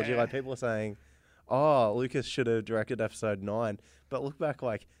 Yeah. Like, people are saying, oh, Lucas should have directed Episode 9. But look back,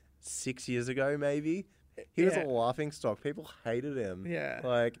 like, 6 years ago, maybe, he was a laughingstock. People hated him. Yeah.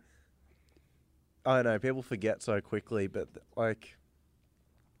 Like, I don't know, people forget so quickly, but, like,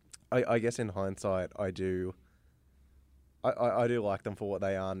 I guess in hindsight, I do like them for what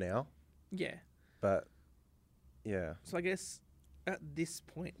they are now. Yeah. But, yeah. So I guess... At this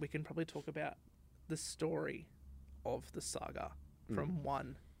point, we can probably talk about the story of the saga from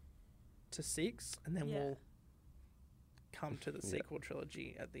 1 to 6, and then we'll come to the sequel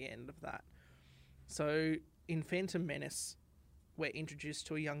trilogy at the end of that. So, in Phantom Menace, we're introduced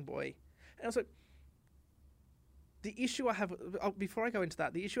to a young boy. And also, the issue I have... Before I go into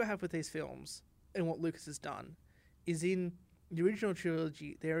that, the issue I have with these films and what Lucas has done is in the original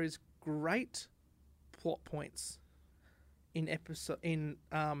trilogy, there is great plot points in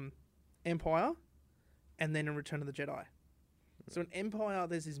Empire, and then in Return of the Jedi. So in Empire,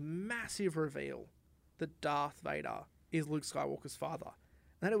 there's this massive reveal that Darth Vader is Luke Skywalker's father.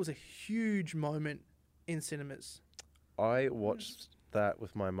 And that was a huge moment in cinemas. I watched that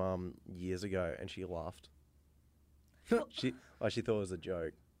with my mum years ago, and she laughed. She thought it was a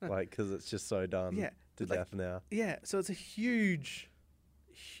joke, like, because it's just so done to death now. Yeah, so it's a huge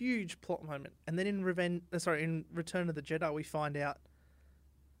plot moment. And then in Return of the Jedi, we find out...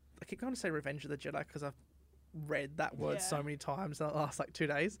 I keep going to say Revenge of the Jedi because I've read that word so many times in the last, 2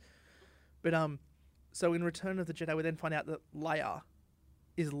 days. But, so in Return of the Jedi, we then find out that Leia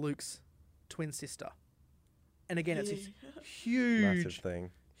is Luke's twin sister. And again, it's a massive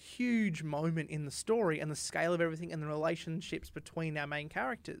thing. Huge moment in the story and the scale of everything and the relationships between our main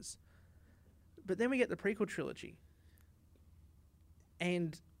characters. But then we get the prequel trilogy.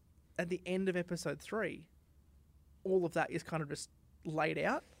 And at the end of Episode 3, all of that is kind of just laid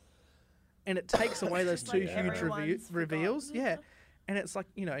out. And it takes away those two huge reveals. Yeah. And it's like,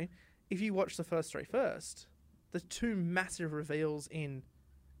 if you watch the first 3 first, the 2 massive reveals in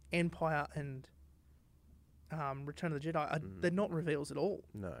Empire and Return of the Jedi, they're not reveals at all.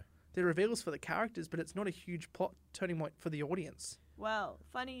 No. They're reveals for the characters, but it's not a huge plot turning point for the audience. Well,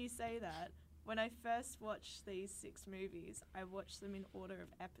 funny you say that. When I first watched these 6 movies, I watched them in order of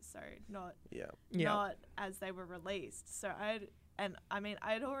episode, not as they were released. So I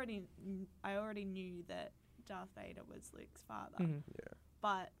already knew that Darth Vader was Luke's father. Mm-hmm. Yeah.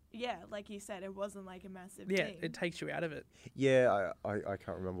 But yeah, like you said, it wasn't like a massive thing. Yeah, it takes you out of it. Yeah, I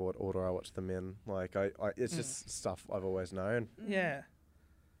can't remember what order I watched them in. Like it's just stuff I've always known. Yeah.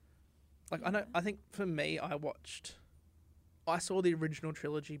 Like I think for me, I I saw the original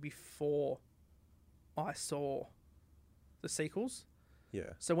trilogy before I saw the sequels.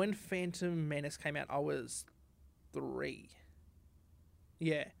 Yeah. So when Phantom Menace came out, I was 3.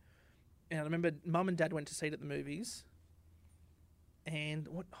 Yeah. And I remember Mum and Dad went to see it at the movies. And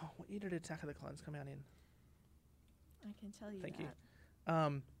what year did Attack of the Clones come out in? I can tell you Thank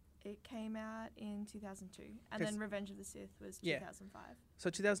that. you. It came out in 2002. And then Revenge of the Sith was 2005. So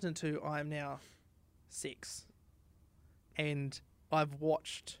 2002, I am now 6. And I've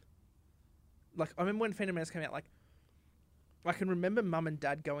watched... Like, I remember when Phantom Menace came out, like, I can remember Mum and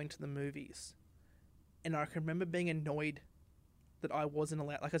Dad going to the movies. And I can remember being annoyed that I wasn't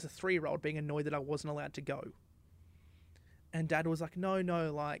allowed... Like, as a 3-year-old, being annoyed that I wasn't allowed to go. And Dad was like, no,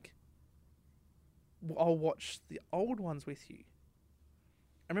 like... I'll watch the old ones with you.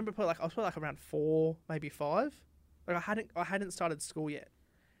 I remember I was probably like around 4, maybe 5. Like I hadn't started school yet,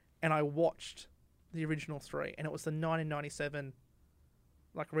 and I watched the original 3, and it was the 1997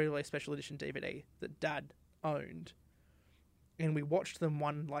 like re-release special edition DVD that Dad owned, and we watched them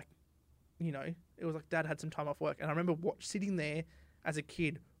one like, you know, it was like Dad had some time off work, and I remember sitting there as a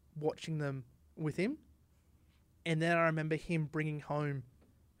kid watching them with him, and then I remember him bringing home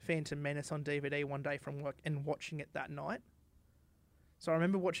Phantom Menace on DVD one day from work and watching it that night. So I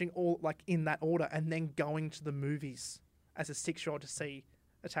remember watching all like in that order and then going to the movies as a 6-year-old to see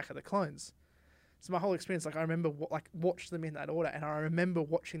Attack of the Clones. So my whole experience, like I remember watched them in that order, and I remember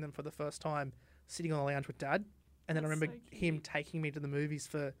watching them for the first time sitting on the lounge with Dad, and then I remember him taking me to the movies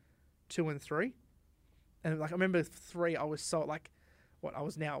for 2 and 3, and like I remember 3, I was so like, I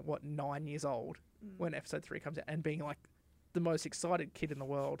was now 9 years old when Episode 3 comes out, and being like the most excited kid in the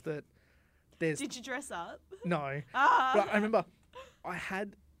world that there's. Did you dress up? No, but I remember. I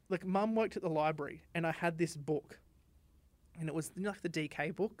had, like, Mum worked at the library, and I had this book, and it was, you know, like the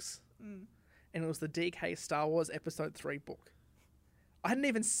DK books, and it was the DK Star Wars Episode 3 book. I hadn't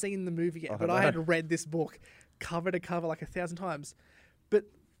even seen the movie yet, but I had read this book cover to cover like 1,000 times. But,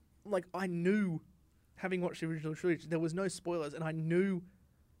 like, I knew, having watched the original trilogy, there was no spoilers, and I knew,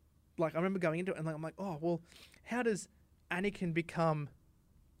 like, I remember going into it, and like, I'm like, oh, well, how does Anakin become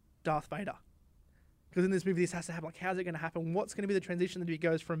Darth Vader? Because in this movie, this has to happen. Like, how's it going to happen? What's going to be the transition that he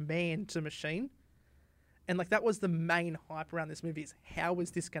goes from man to machine? And, like, that was the main hype around this movie is how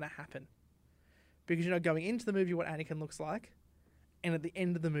is this going to happen? Because, you know, going into the movie, what Anakin looks like, and at the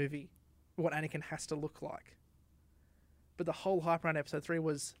end of the movie, what Anakin has to look like. But the whole hype around Episode 3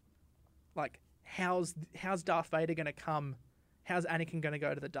 was, like, how's Darth Vader going to come? How's Anakin going to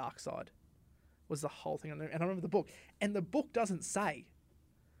go to the dark side? Was the whole thing. And I remember the book. And the book doesn't say.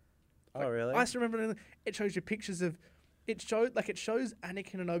 Oh, really? I still remember it shows you pictures of... It shows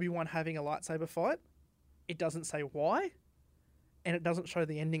Anakin and Obi-Wan having a lightsaber fight. It doesn't say why. And it doesn't show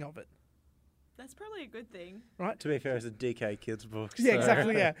the ending of it. That's probably a good thing. Right? To be fair, it's a DK kids book. Yeah,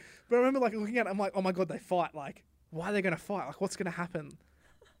 exactly, yeah. But I remember like looking at it, I'm like, oh my God, they fight. Like, why are they going to fight? Like, what's going to happen?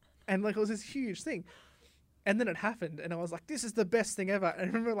 And like, it was this huge thing. And then it happened. And I was like, this is the best thing ever. And I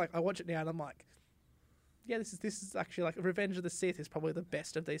remember like, I watch it now and I'm like, yeah, this is actually like Revenge of the Sith is probably the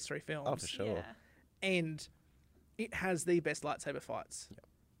best of these 3 films. Oh, for sure. Yeah. And it has the best lightsaber fights. Yep.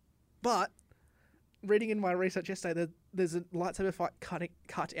 But reading in my research yesterday, there's a lightsaber fight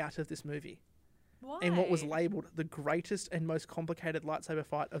cut out of this movie. Why? And what was labelled the greatest and most complicated lightsaber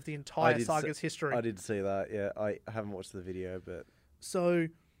fight of the entire saga's history. I did see that, yeah. I haven't watched the video, but... So,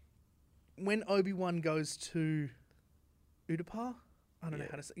 when Obi-Wan goes to Utapau? I don't know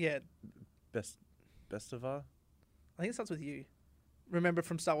how to say... Yeah. Bestivar? I think it starts with U. Remember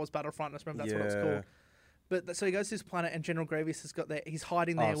from Star Wars Battlefront, I just remember that's what it's called. But so he goes to this planet and General Grievous has got there. He's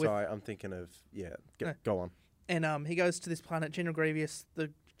hiding there with... sorry, I'm thinking of... Yeah, go on. And he goes to this planet. General Grievous,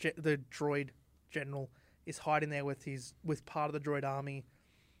 the droid general, is hiding there with part of the droid army.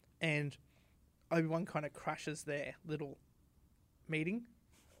 And Obi-Wan kind of crashes their little meeting.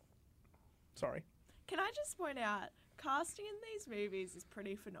 Sorry. Can I just point out, casting in these movies is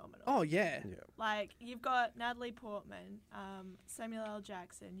pretty phenomenal. Oh, yeah. Like, you've got Natalie Portman, Samuel L.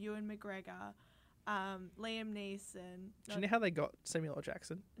 Jackson, Ewan McGregor, Liam Neeson. Do you know how they got Samuel L.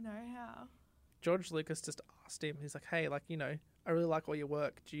 Jackson? No, how? George Lucas just asked him, he's like, hey, like, you know, I really like all your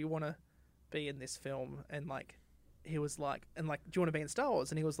work. Do you want to be in this film? And, like, he was like, do you want to be in Star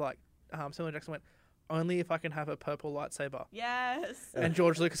Wars? And he was like, Samuel L. Jackson went, only if I can have a purple lightsaber. Yes. And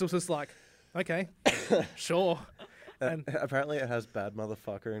George Lucas was just like, okay, sure. And apparently it has bad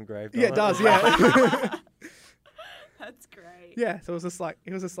motherfucker engraved on it. Yeah, it does, yeah. That's great. Yeah, so it was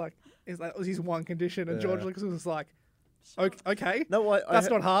that was his one condition, and George Lucas was just like, okay, no, that's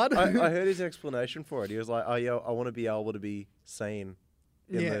not hard. I heard his explanation for it. He was like, oh, yeah, I want to be able to be seen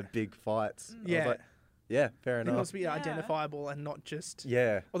in the big fights. I was like, Yeah, fair He enough. wants to be identifiable and not just...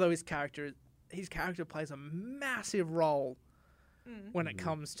 Yeah. Although his character plays a massive role when it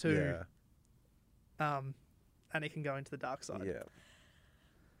comes to Anakin going to the dark side. Yeah.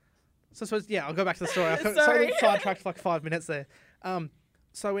 So I suppose, I'll go back to the story. I Sorry. sidetracked for like 5 minutes there.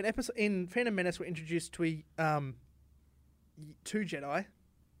 So in Phantom Menace, we're introduced to two Jedi,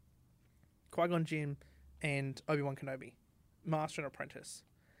 Qui-Gon Jinn and Obi-Wan Kenobi, Master and Apprentice.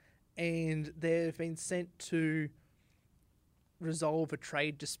 And they've been sent to resolve a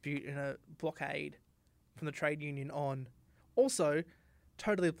trade dispute in a blockade from the trade union on. Also,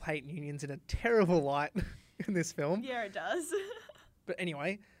 totally paint unions in a terrible light in this film. Yeah, it does. But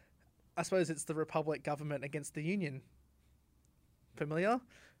anyway, I suppose it's the Republic government against the Union. Familiar?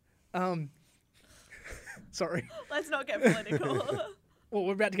 Sorry. Let's not get political. Well,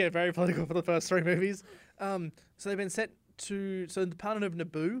 we're about to get very political for the first 3 movies. So they've been sent to... So the planet of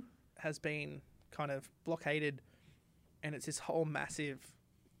Naboo has been kind of blockaded, and it's this whole massive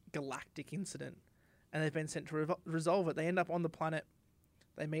galactic incident. And they've been sent to resolve it. They end up on the planet.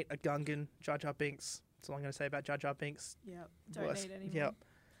 They meet a Gungan, Jar Jar Binks. That's all I'm going to say about Jar Jar Binks. Yep. Don't need any more. Yep.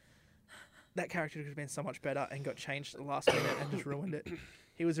 That character could have been so much better and got changed at the last minute and just ruined it.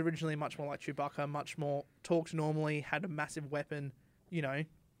 He was originally much more like Chewbacca, much more talked normally, had a massive weapon, you know. And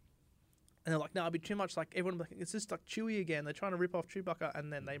they're like, no, it'd be too much like everyone. Like, it's just like Chewie again. They're trying to rip off Chewbacca,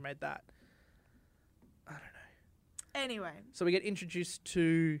 and then they made that. I don't know. Anyway. So we get introduced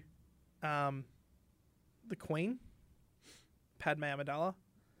to the Queen, Padme Amidala,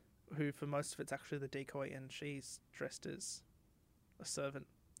 who for most of it's actually the decoy, and she's dressed as a servant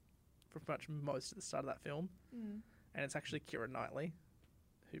for pretty much most of the start of that film. And it's actually Keira Knightley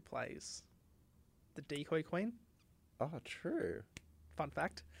who plays the decoy queen. Oh, true. Fun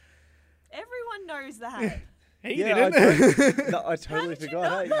fact. Everyone knows that. He didn't. I totally did you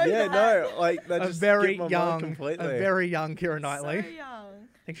forgot. not Hey, know yeah, that? no, like that A just very skipped my mind young, completely. a very young Keira Knightley. So young.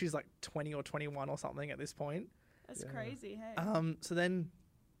 I think she's like 20 or 21 or something at this point. That's crazy, hey. So then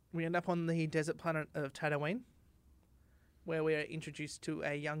we end up on the desert planet of Tatooine, where we are introduced to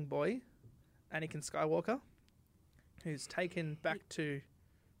a young boy, Anakin Skywalker, who's taken back to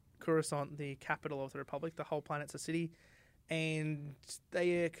Coruscant, the capital of the Republic. The whole planet's a city, and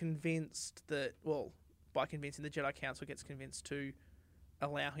they are convinced that, well, by convincing the Jedi Council gets convinced to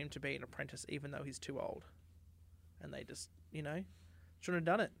allow him to be an apprentice even though he's too old. And they just, shouldn't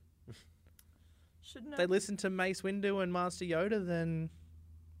have done it. Shouldn't If they listened to Mace Windu and Master Yoda, then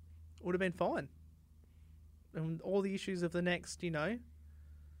it would have been fine. And all the issues of the next,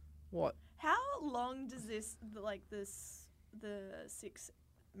 what? How long does the 6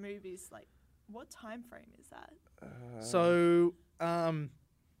 movies, like, what time frame is that? So,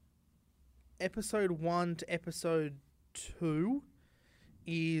 episode 1 to episode 2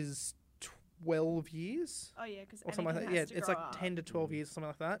 is 12 years. Oh, yeah, because or something like that. Yeah, it's like 10 to 12 years, something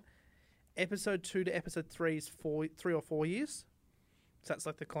like that. Episode 2 to episode 3 is 3 or 4 years. So that's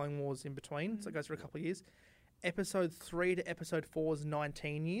like the Clone Wars in between. So it goes for a couple of years. Episode 3 to episode 4 is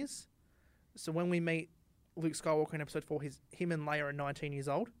 19 years. So when we meet Luke Skywalker in episode 4, him and Leia are 19 years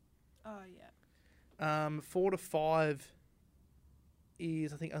old. Oh, yeah. 4 to 5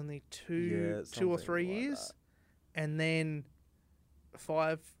 is, I think, only two or 3 like years. that. And then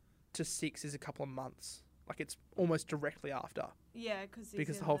 5 to 6 is a couple of months. Like, it's almost directly after. Yeah, because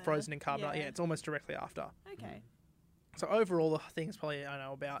the whole frozen in carbonite. Yeah, it's almost directly after. Okay. So overall, the thing's probably, I don't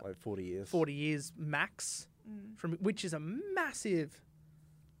know, about like 40 years. 40 years max, from which is a massive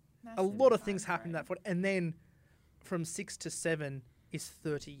a Massive lot of things time happen in frame. that point. And then from 6 to 7 is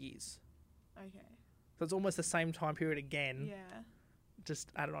 30 years. Okay. So it's almost the same time period again, Yeah.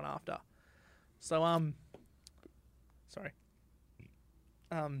 just added on after. So, sorry.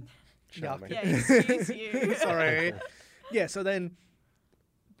 Charming. yuck. Yeah, excuse you. Sorry. Yeah, so then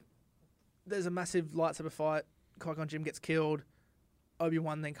there's a massive lightsaber fight. Qui-Gon Jinn gets killed.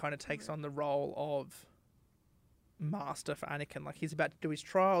 Obi-Wan then kind of takes on the role of master for Anakin. Like, he's about to do his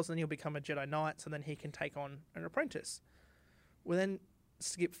trials, and then he'll become a Jedi Knight, so then he can take on an apprentice. We'll then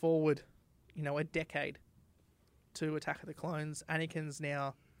skip forward, a decade to Attack of the Clones. Anakin's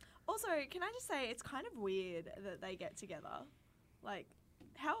now... Also, can I just say, it's kind of weird that they get together. Like,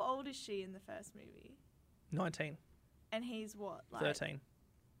 how old is she in the first movie? 19, And he's what? Like 13.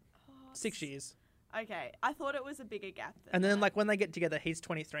 oh, 6 years. Okay, I thought it was a bigger gap than And then, that. like, when they get together, he's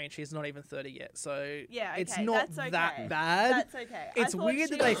 23 and she's not even 30 yet. So Yeah, okay, it's not that's okay. that bad. That's okay. It's I thought weird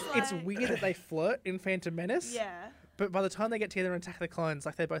she that was it's like- weird that they flirt in Phantom Menace. Yeah. But by the time they get together in Attack of the Clones,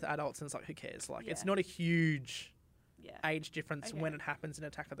 like, they're both adults, and it's like, who cares? Like, it's Yeah. not a huge Yeah. age difference Okay. when it happens in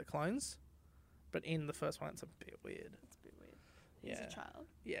Attack of the Clones. But in the first one, it's a bit weird. It's a bit weird. He's a child.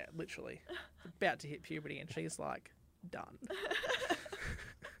 Yeah, literally. About to hit puberty, and she's like, done.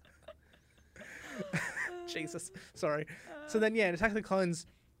 Jesus. Sorry. So then, Attack of the Clones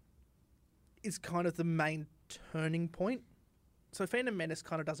is kind of the main turning point. So Phantom Menace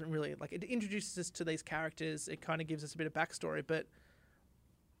kind of doesn't really, like, it introduces us to these characters, it kind of gives us a bit of backstory,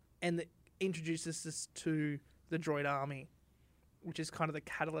 and it introduces us to the droid army, which is kind of the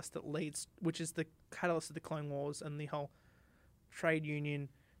catalyst which is the catalyst of the Clone Wars and the whole trade union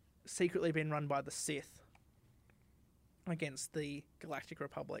secretly being run by the Sith against the Galactic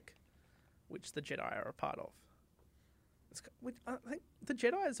Republic, which the Jedi are a part of. I think the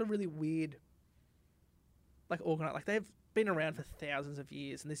Jedi is a really weird, like, organized, like, they've been around for thousands of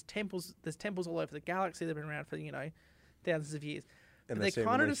years, and there's temples all over the galaxy. They've been around for thousands of years, and they're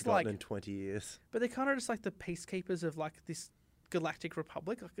kind of just like in 20 years. But they're kind of just like the peacekeepers of like this Galactic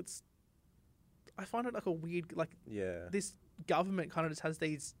Republic. Like, I find it like a weird, like, this government kind of just has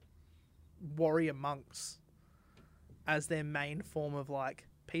these warrior monks as their main form of like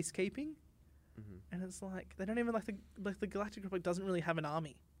peacekeeping, and it's like they don't even like the Galactic Republic doesn't really have an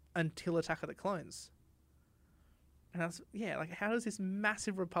army until Attack of the Clones. And I was, like, how does this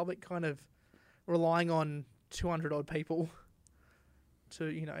massive republic kind of relying on 200 odd people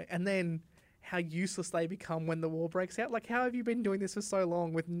to, and then how useless they become when the war breaks out? Like, how have you been doing this for so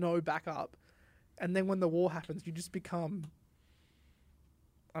long with no backup? And then when the war happens, you just become,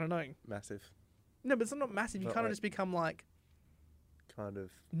 I don't know. Massive. No, but it's not massive. You kind of just become like, kind of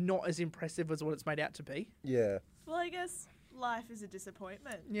not as impressive as what it's made out to be. Yeah. Well, I guess life is a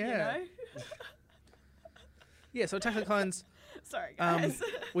disappointment. Yeah. Yeah, so Attack of the Clones. Sorry, guys.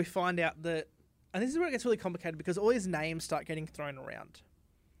 We find out that, and this is where it gets really complicated because all his names start getting thrown around,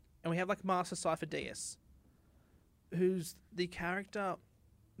 and we have like Master Cypher Dyas, who's the character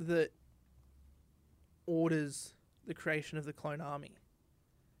that orders the creation of the clone army,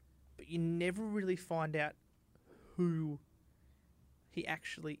 but you never really find out who he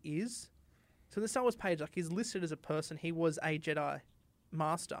actually is. So the Star Wars page, like, he's listed as a person. He was a Jedi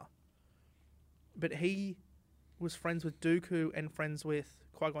Master, but he was friends with Dooku and friends with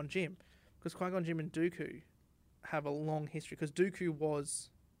Qui-Gon Jinn, because Qui-Gon Jinn and Dooku have a long history, because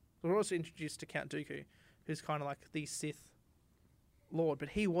we're also introduced to Count Dooku, who's kind of like the Sith Lord, but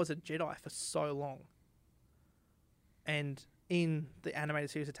he was a Jedi for so long. And in the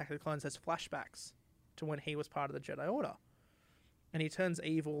animated series Attack of the Clones, there's flashbacks to when he was part of the Jedi Order. And he turns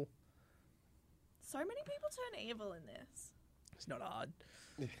evil. So many people turn evil in this. It's not hard.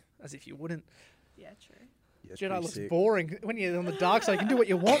 As if you wouldn't. Yeah, true. Yeah, Jedi looks boring. When you're on the dark side, you can do what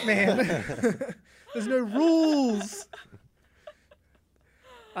you want, man. There's no rules.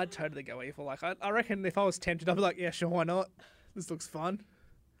 I'd totally go evil. Like, I reckon if I was tempted, I'd be like, yeah, sure, why not? This looks fun.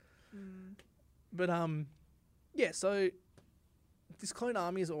 But, so this clone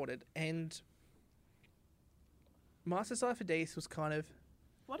army is ordered, and Master Cypher Dyas was kind of...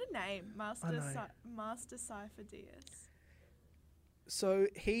 What a name. Master Cypher Dyas. So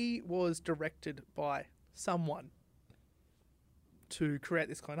he was directed by someone to create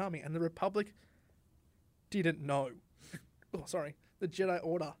this clone army, and the Republic didn't know. The Jedi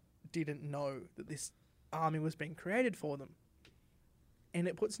Order didn't know that this army was being created for them. And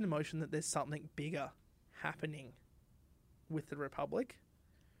it puts into motion that there's something bigger happening with the Republic.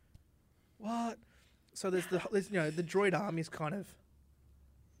 What? So there's the droid army is kind of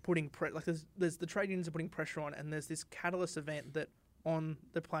putting there's the trade unions are putting pressure on, and there's this catalyst event that on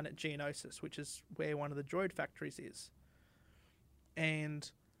the planet Geonosis, which is where one of the droid factories is. And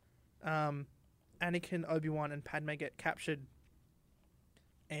Anakin, Obi-Wan, and Padme get captured,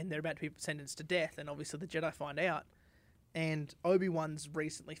 and they're about to be sentenced to death, and obviously the Jedi find out. And Obi-Wan's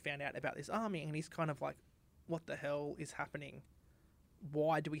recently found out about this army, and he's kind of like, what the hell is happening?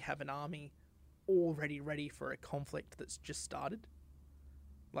 Why do we have an army already ready for a conflict that's just started?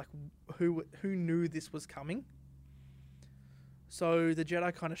 Like, who knew this was coming? So the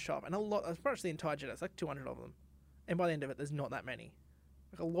Jedi kind of show up, and pretty much the entire Jedi, it's like 200 of them. And by the end of it, there's not that many.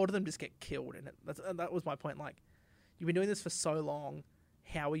 Like, a lot of them just get killed in it. That was my point. Like, you've been doing this for so long,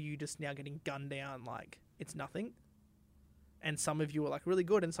 how are you just now getting gunned down like it's nothing? And some of you are like really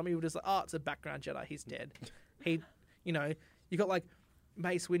good, and some of you are just like, oh, it's a background Jedi, he's dead. You got like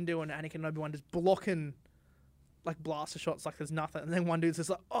Mace Windu and Anakin and Obi-Wan just blocking like blaster shots like there's nothing, and then one dude's just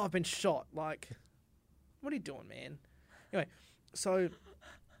like, oh, I've been shot. Like, what are you doing, man? Anyway, so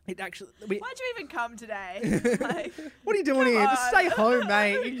it actually... Why'd you even come today? Like, what are you doing here? Just stay home,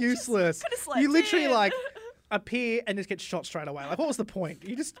 mate. You're useless. You literally like appear and just get shot straight away. Like, what was the point?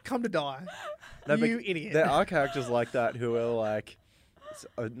 You just come to die. No, you idiot. There are characters like that who are like,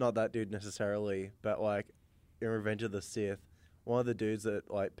 not that dude necessarily, but like in Revenge of the Sith, one of the dudes that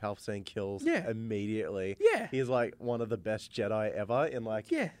like Palpatine kills immediately. Yeah. He's like one of the best Jedi ever in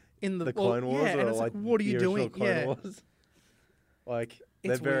like in the Clone Wars and or it's like what are you doing? Clone Wars. Like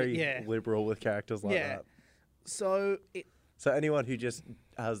they're very liberal with characters like that. So anyone who just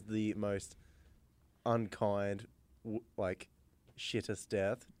has the most unkind, like shittest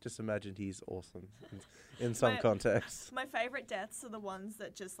death, just imagine he's awesome in some context. My favorite deaths are the ones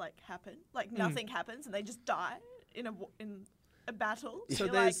that just like happen, like nothing happens and they just die in a battle. So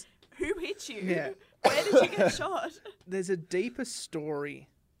you're like, who hit you? Yeah. Where did you get shot? There's a deeper story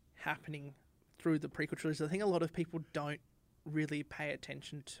happening through the prequel trilogy. I think a lot of people don't really pay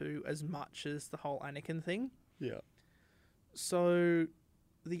attention to as much as the whole Anakin thing. Yeah. So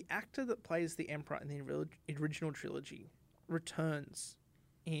the actor that plays the Emperor in the original trilogy returns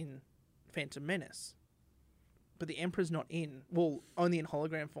in Phantom Menace. But the Emperor's not only in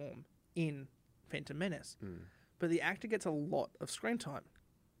hologram form in Phantom Menace. But the actor gets a lot of screen time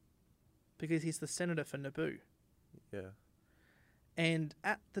because he's the senator for Naboo. Yeah. And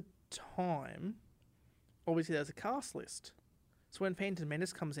at the time, obviously there's a cast list. So when Phantom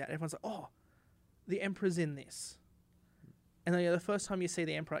Menace comes out, everyone's like, oh, the Emperor's in this. And then the first time you see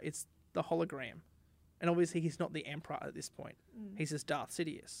the Emperor, it's the hologram. And obviously he's not the Emperor at this point. He's just Darth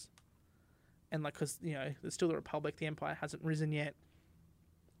Sidious. And like, because, there's still the Republic, the Empire hasn't risen yet.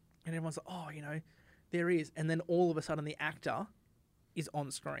 And everyone's like, oh, there is. And then all of a sudden the actor is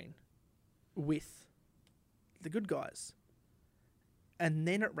on screen with the good guys. And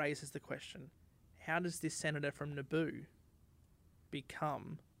then it raises the question, how does this senator from Naboo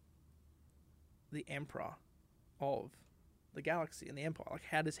become the Emperor of the galaxy and the Empire? Like,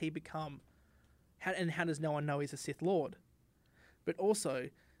 how does he become... how does no one know he's a Sith Lord? But also,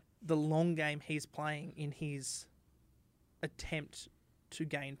 the long game he's playing in his attempt to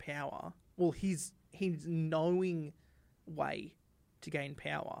gain power... well, his knowing way to gain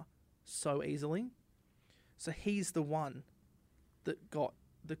power so easily. So he's the one that got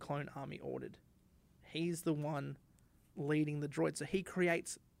the clone army ordered. He's the one leading the droids. So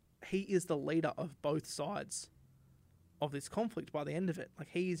he is the leader of both sides of this conflict by the end of it. Like,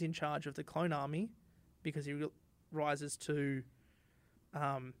 he is in charge of the clone army because he rises to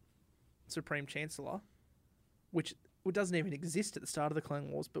Supreme Chancellor, which doesn't even exist at the start of the Clone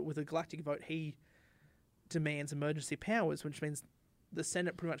Wars, but with a galactic vote, he demands emergency powers, which means the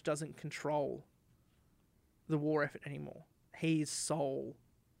Senate pretty much doesn't control the war effort anymore. He's sole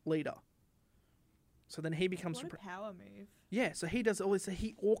leader. So then he becomes... What a power move. Yeah, so he does all this. So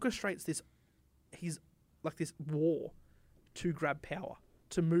he orchestrates this... He's like this war to grab power,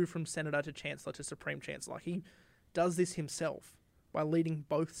 to move from Senator to Chancellor to Supreme Chancellor. He does this himself by leading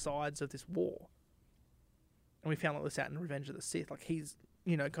both sides of this war. And we found this out in Revenge of the Sith. Like, he's,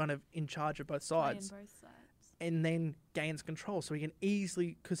 kind of in charge of both sides. Playing both sides. And then gains control. So he can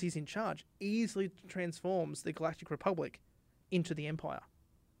easily, because he's in charge, easily transforms the Galactic Republic into the Empire.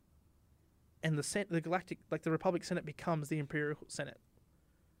 And the Galactic, like the Republic Senate becomes the Imperial Senate,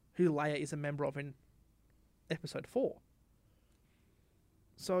 who Leia is a member of in Episode 4.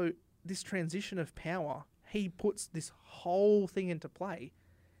 So this transition of power, he puts this whole thing into play,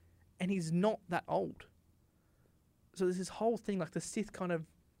 and he's not that old. So there's this whole thing, like the Sith kind of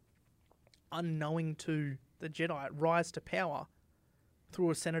unknowing to the Jedi rise to power through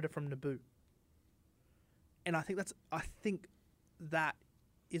a senator from Naboo. And I think that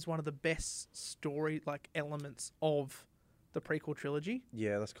is one of the best story elements of the prequel trilogy.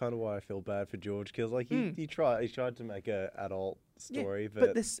 Yeah, that's kind of why I feel bad for George, because he tried to make an adult story,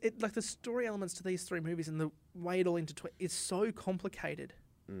 but the story elements to these three movies and the way it all intertwines is so complicated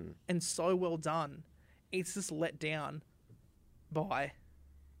and so well done. It's just let down by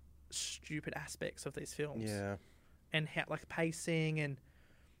stupid aspects of these films. Yeah. And how, pacing and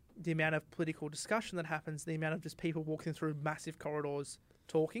the amount of political discussion that happens, the amount of just people walking through massive corridors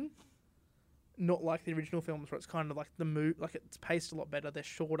talking. Not like the original films where it's kind of like the mood, it's paced a lot better. They're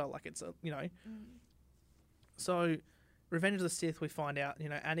shorter, So, Revenge of the Sith, we find out,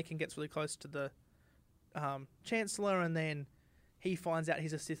 Anakin gets really close to the Chancellor, and then he finds out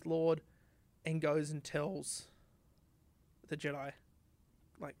he's a Sith Lord and goes and tells the Jedi,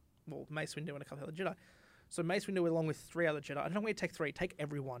 Mace Windu and a couple of other Jedi. So Mace Windu, along with 3 other Jedi, I don't want you to take 3, take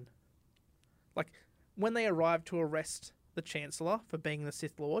everyone. When they arrive to arrest the Chancellor for being the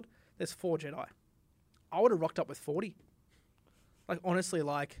Sith Lord, there's 4 Jedi. I would have rocked up with 40. Honestly,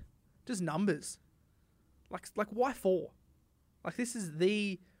 just numbers. Why 4? This is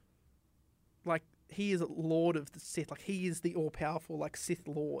the... he is Lord of the Sith. He is the all-powerful, Sith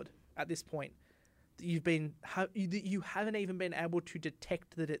Lord at this point. You haven't even been able to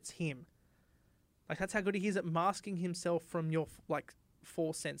detect that it's him Like, that's how good he is at masking himself from your, like,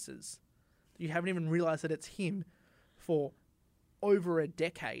 4 senses. You haven't even realised that it's him for over a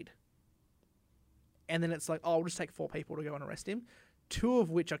decade. And then it's like, oh, I'll just take 4 people to go and arrest him, 2 of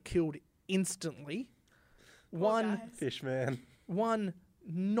which are killed instantly. Fishman. One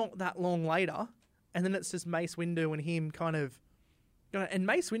not that long later, and then it's just Mace Windu and him kind of... And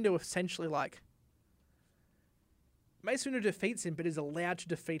Mace Windu essentially, like... Mace Windu defeats him, but is allowed to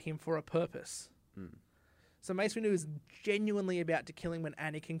defeat him for a purpose. So Mace Windu is genuinely about to kill him when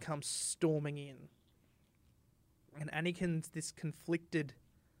Anakin comes storming in. And Anakin's this conflicted...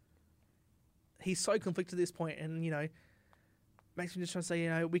 He's so conflicted at this point, and, you know, Mace Windu's trying to say, you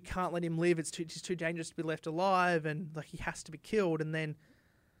know, we can't let him live. It's too dangerous to be left alive, and, like, he has to be killed. And then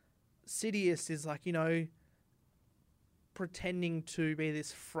Sidious is, like, you know, pretending to be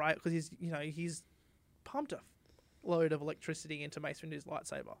this frail... Because he's, you know, he's pumped a load of electricity into Mace Windu's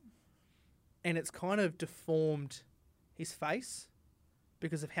lightsaber. And it's kind of deformed his face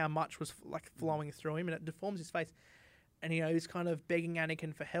because of how much was, like, flowing through him, and it deforms his face. And, you know, he's kind of begging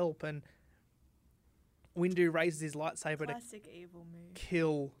Anakin for help, and Windu raises his lightsaber Classic evil move.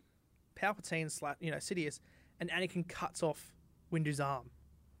 Kill Palpatine, Sidious, and Anakin cuts off Windu's arm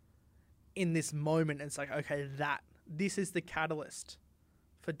in this moment. And it's like, okay, this is the catalyst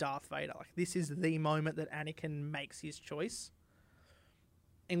for Darth Vader. Like, this is the moment that Anakin makes his choice.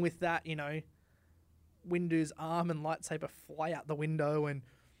 And with that, you know, Windu's arm and lightsaber fly out the window, and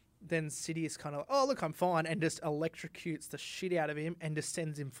then Sidious kind of, oh, look, I'm fine, and just electrocutes the shit out of him and just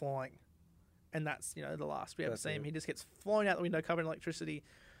sends him flying. And that's, you know, the last we ever see him. He just gets flown out the window covered in electricity.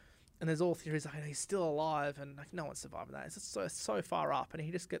 And there's all theories like, he's still alive, and, like, no one's surviving that. It's just so far up, and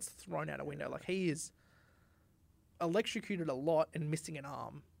he just gets thrown out a window. Like, he is electrocuted a lot and missing an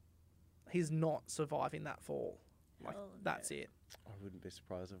arm. He's not surviving that fall. Like, that's it. I wouldn't be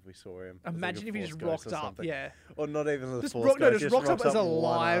surprised if we saw him. Imagine if he just rocked up, Or not even the just Force Ghost. Just rocks up as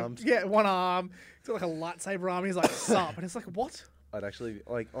alive. Yeah, one arm. He's got, like, a lightsaber arm. He's like, sup. And it's like, what? I'd actually,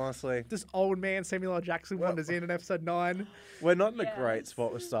 like, honestly... This old man Samuel L. Jackson wanders in Episode 9. We're not in a great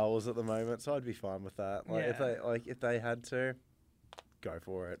spot with Star Wars at the moment, so I'd be fine with that. Like, if they had to, go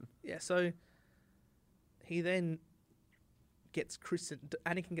for it. Yeah, so he then gets christened...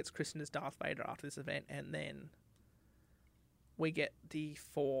 Anakin gets christened as Darth Vader after this event, and then we get the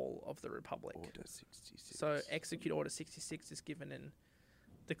fall of the Republic. Order 66. So Execute Order 66 is given, and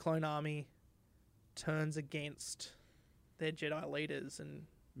the clone army turns against their Jedi leaders and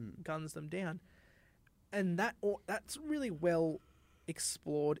guns them down. And that's really well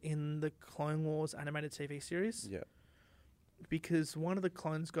explored in the Clone Wars animated TV series. Yeah. Because one of the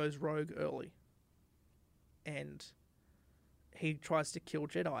clones goes rogue early, and he tries to kill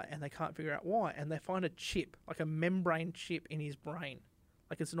Jedi, and they can't figure out why. And they find a chip, like a membrane chip in his brain.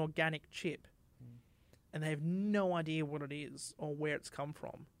 Like, it's an organic chip. And they have no idea what it is or where it's come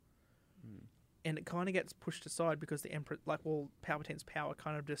from. And it kind of gets pushed aside because the Emperor, Palpatine's power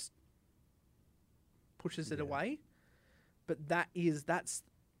kind of just pushes it away. But that's,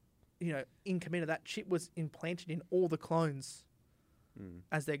 you know, in Kamino, that chip was implanted in all the clones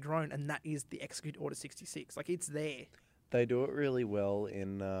as they're grown, and that is the Execute Order 66. Like, it's there. They do it really well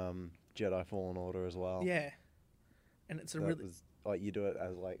in Jedi Fallen Order as well. Yeah. And it's like, you do it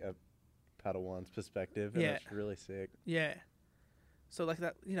as, like, a Padawan's perspective, and it's really sick. Yeah. So, like,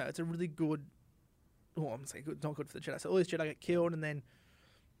 that, you know, it's a really good... Well, I'm saying good, not good for the Jedi. So all these Jedi get killed, and then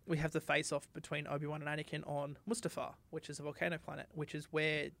we have the face-off between Obi-Wan and Anakin on Mustafar, which is a volcano planet, which is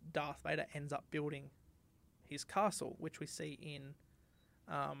where Darth Vader ends up building his castle, which we see in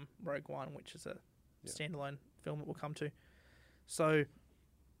Rogue One, which is a standalone film that we'll come to. So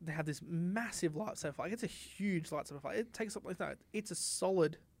they have this massive lightsaber fight. It's a huge lightsaber fight. It takes up, like, that. It's a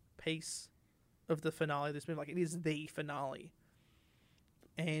solid piece of the finale of this movie. Like, it is the finale.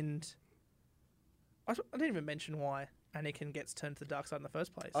 And I didn't even mention why Anakin gets turned to the dark side in the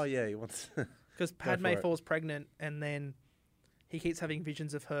first place. Oh, yeah, he wants... Because Padme falls pregnant, and then he keeps having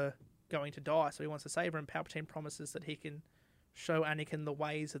visions of her going to die, so he wants to save her, and Palpatine promises that he can show Anakin the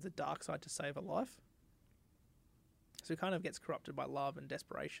ways of the dark side to save her life. So he kind of gets corrupted by love and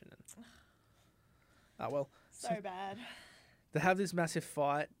desperation. And So bad. They have this massive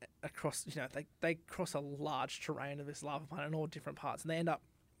fight across, you know, they cross a large terrain of this lava planet in all different parts, and they end up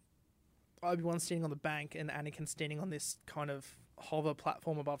Obi-Wan standing on the bank and Anakin standing on this kind of hover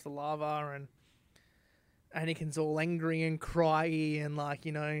platform above the lava, and Anakin's all angry and cryy and, like,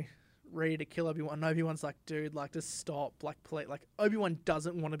 you know, ready to kill Obi-Wan. And Obi-Wan's like, dude, like, just stop. Like, please. Like, Obi-Wan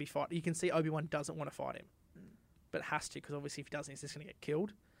doesn't want to be fighting. You can see Obi-Wan doesn't want to fight him. But has to, because obviously if he doesn't, he's just going to get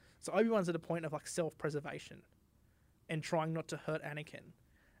killed. So Obi-Wan's at a point of, like, self-preservation and trying not to hurt Anakin.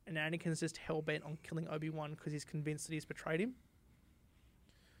 and Anakin's just hell-bent on killing Obi-Wan because he's convinced that he's betrayed him.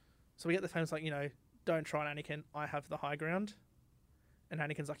 So we get the famous, like, don't try it, Anakin, I have the high ground. And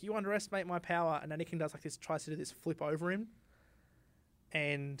Anakin's like, you underestimate my power. And Anakin does like this, tries to do this flip over him.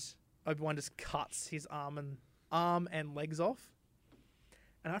 And Obi-Wan just cuts his arm and legs off.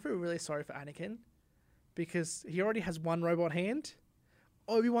 And I feel really sorry for Anakin because he already has one robot hand.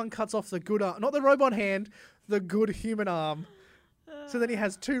 Obi-Wan cuts off the good arm, not the robot hand, the good human arm. So then he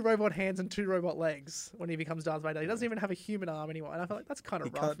has 2 robot hands and 2 robot legs when he becomes Darth Vader. He doesn't even have a human arm anymore. And I feel like that's kind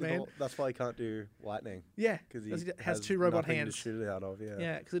of rough, man. That's why he can't do lightning. Yeah, because he has 2 robot hands. To shoot it out of,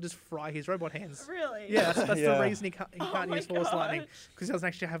 yeah, because it just fry his robot hands. Really? Yeah, that's the reason he can't use Force lightning, because he doesn't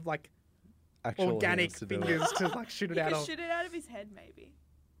actually have like actual organic fingers to like shoot it out of. He could shoot it out of his head, maybe.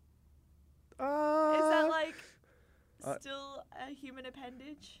 Is Is that like still a human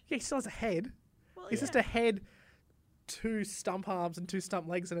appendage? Yeah, he still has a head. Well, It's just a head, 2 stump arms and 2 stump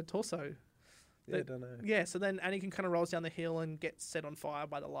legs and a torso. Yeah, I don't know. Yeah, so then Anakin kind of rolls down the hill and gets set on fire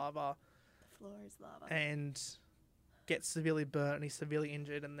by the lava. The floor is lava. And gets severely burnt and he's severely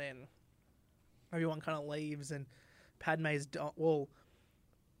injured, and then everyone kind of leaves and Padme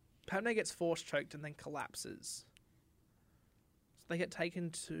gets force choked and then collapses. So they get taken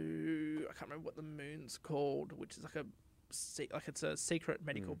to, I can't remember what the moon's called, which is it's a secret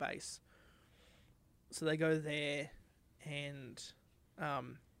medical base. So they go there and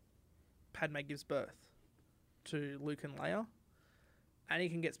Padme gives birth to Luke and Leia.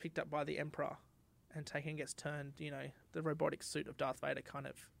 Anakin gets picked up by the Emperor and taken, gets turned, the robotic suit of Darth Vader kind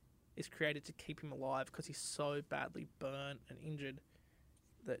of is created to keep him alive because he's so badly burnt and injured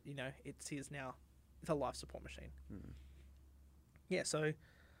that, it's a life support machine. Yeah, so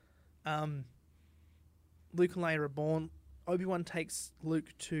Luke and Leia are born. Obi-Wan takes Luke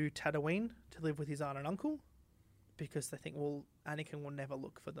to Tatooine to live with his aunt and uncle because they think, well, Anakin will never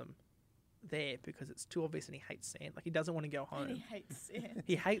look for them there because it's too obvious and he hates sand. Like, he doesn't want to go home. And he hates sand.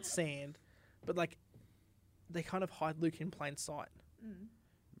 He hates sand, but, like, they kind of hide Luke in plain sight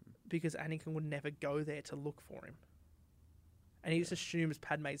because Anakin would never go there to look for him. And he just assumes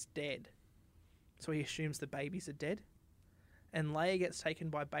Padme's dead. So he assumes the babies are dead. And Leia gets taken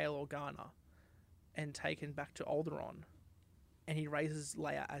by Bail Organa and taken back to Alderaan. And he raises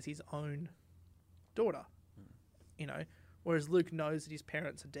Leia as his own daughter. Whereas Luke knows that his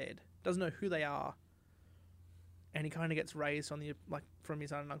parents are dead. Doesn't know who they are. And he kind of gets raised on from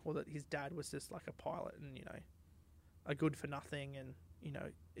his own uncle that his dad was just like a pilot and, a good for nothing. And,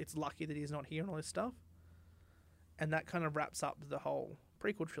 it's lucky that he's not here and all this stuff. And that kind of wraps up the whole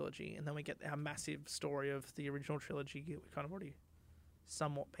prequel trilogy. And then we get our massive story of the original trilogy we've kind of already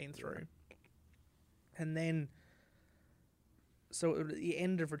somewhat been through. And then, so at the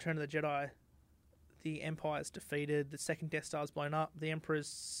end of Return of the Jedi, the Empire's defeated, the second Death Star's blown up, the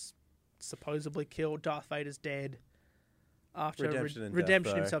Emperor's supposedly killed, Darth Vader's dead. After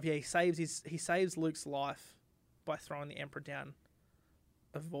redemption himself, yeah, he saves Luke's life by throwing the Emperor down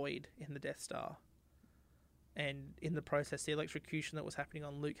a void in the Death Star. And in the process, the electrocution that was happening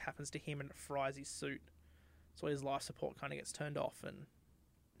on Luke happens to him and it fries his suit. So his life support kind of gets turned off and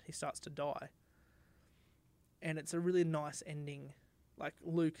he starts to die. And it's a really nice ending. Like,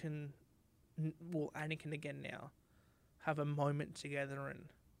 Luke and, Anakin again now have a moment together, and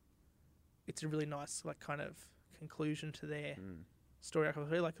it's a really nice, kind of conclusion to their story. I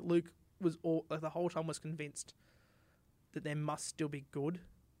feel like Luke was the whole time was convinced that there must still be good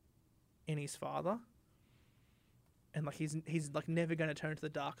in his father. And, he's never going to turn to the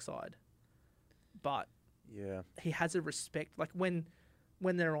dark side. But yeah, he has a respect. Like, when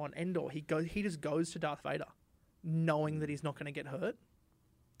they're on Endor, he just goes to Darth Vader, knowing that he's not going to get hurt.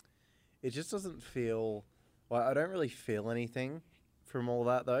 It just doesn't feel... I don't really feel anything from all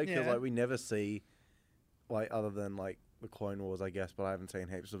that, though, because, we never see, other than, the Clone Wars, I guess, but I haven't seen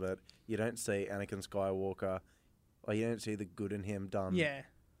heaps of it. You don't see Anakin Skywalker. You don't see the good in him done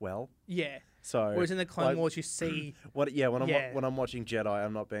well. Yeah. So, whereas in the Clone Wars, you see... when I'm watching Jedi,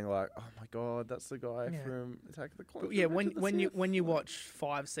 I'm not being like, oh, my God, that's the guy from Attack of the Clones. Yeah, when you watch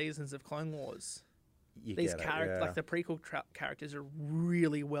 5 seasons of Clone Wars... These characters, the prequel characters, are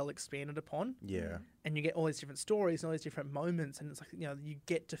really well expanded upon. Yeah, and you get all these different stories and all these different moments, and it's you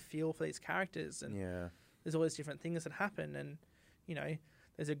get to feel for these characters, and there's all these different things that happen, and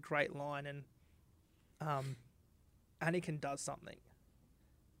there's a great line, and Anakin does something,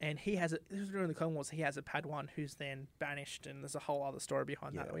 and this is during the Clone Wars. He has a Padawan who's then banished, and there's a whole other story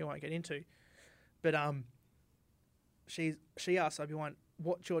behind that we won't get into. But she asks Obi-Wan,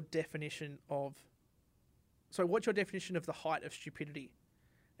 what's your definition of the height of stupidity?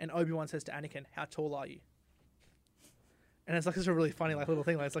 And Obi-Wan says to Anakin, how tall are you? And it's like this a really funny like little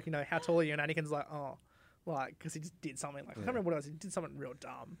thing. Like it's like, you know, how tall are you? And Anakin's like, oh, like because he just did something. Like I can't remember what it was. He did something real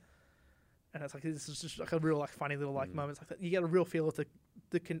dumb. And it's like this is just like a real like funny little like moments like that. You get a real feel of the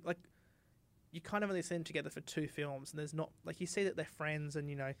like you kind of only see them together for 2 films, and there's not like you see that they're friends, and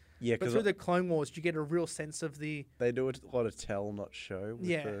you know. Yeah, but through the Clone Wars, you get a real sense of the. They do a lot of tell, not show.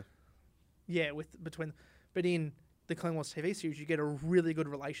 With but in the Clone Wars TV series, you get a really good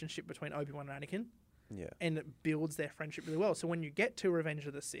relationship between Obi-Wan and Anakin. Yeah. And it builds their friendship really well. So when you get to Revenge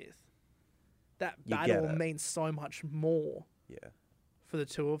of the Sith, that battle means so much more. Yeah. For the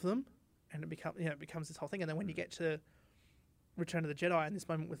 2 of them, and it becomes this whole thing. And then when you get to Return of the Jedi and this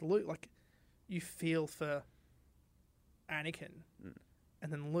moment with Luke, like you feel for Anakin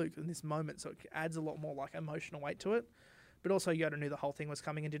and then Luke in this moment, so it adds a lot more like emotional weight to it. But also Yoda knew the whole thing was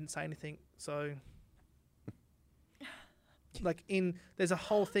coming and didn't say anything, so. Like there's a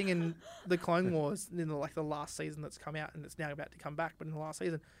whole thing in the Clone Wars in the last season that's come out and it's now about to come back. But in the last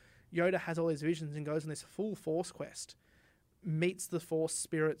season, Yoda has all these visions and goes on this full Force quest, meets the Force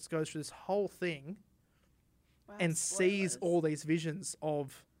spirits, goes through this whole thing, and sees all these visions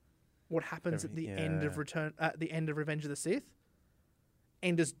of what happens at the end of Revenge of the Sith,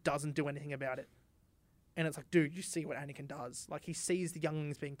 and just doesn't do anything about it. And it's like, dude, you see what Anakin does? Like he sees the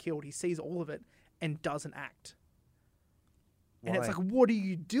younglings being killed, he sees all of it, and doesn't act. And it's like, what are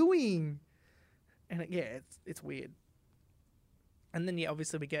you doing? And it's weird. And then,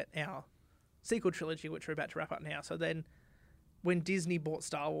 obviously we get our sequel trilogy, which we're about to wrap up now. So then when Disney bought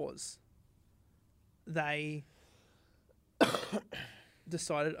Star Wars, they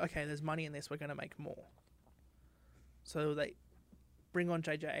decided, okay, there's money in this, we're going to make more. So they bring on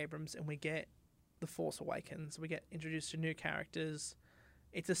J.J. Abrams and we get The Force Awakens. We get introduced to new characters.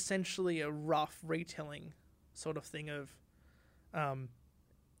 It's essentially a rough retelling sort of thing of A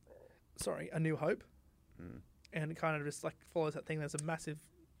New Hope, and it kind of just like follows that thing. There's a massive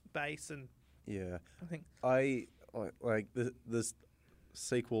base, and I think I like this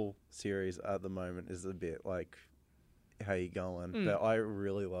sequel series at the moment is a bit like how you going, but I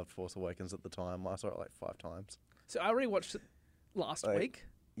really loved Force Awakens at the time. I saw it like 5 times. So I rewatched it last week.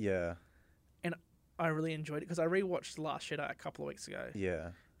 Yeah, and I really enjoyed it because I rewatched The Last Jedi a couple of weeks ago.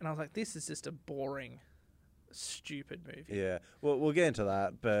 Yeah, and I was like, this is just a boring, stupid movie. Yeah, well, we'll get into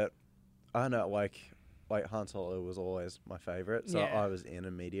that, but I know, like Han Solo was always my favorite, so I was in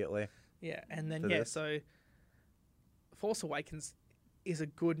immediately. Yeah, and then so Force Awakens is a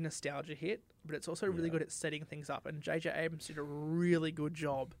good nostalgia hit, but it's also really good at setting things up. And J.J. Abrams did a really good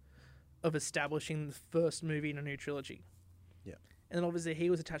job of establishing the first movie in a new trilogy. Yeah, and then obviously he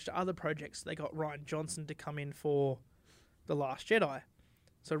was attached to other projects. They got Rian Johnson to come in for The Last Jedi.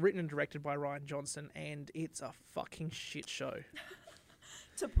 So written and directed by Rian Johnson, and it's a fucking shit show.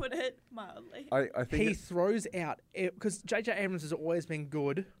 To put it mildly. I think he throws out, because J.J. Abrams has always been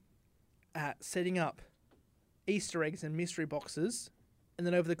good at setting up Easter eggs and mystery boxes, and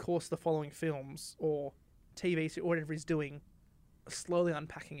then over the course of the following films or TV or whatever he's doing, slowly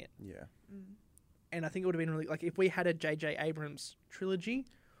unpacking it. Yeah. And I think it would have been really, like, if we had a J.J. Abrams trilogy,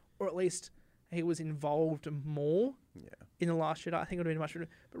 or at least he was involved more in The Last Jedi, I think it would have been much better.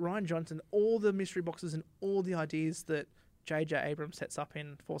 But Rian Johnson, all the mystery boxes and all the ideas that J.J. Abrams sets up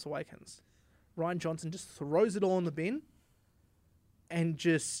in Force Awakens, Rian Johnson just throws it all in the bin and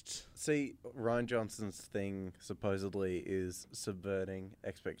just... See, Rian Johnson's thing supposedly is subverting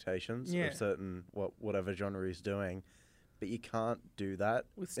expectations of certain, whatever genre he's doing. But you can't do that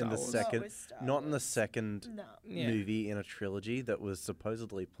in the second, not in the second movie in a trilogy that was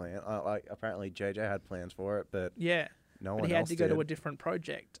supposedly planned. Apparently JJ had plans for it, but no one else did. He had to go to a different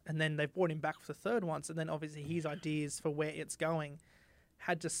project, and then they brought him back for the third one. So then obviously his ideas for where it's going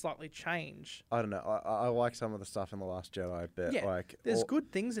had to slightly change. I don't know. I like some of the stuff in The Last Jedi, but there's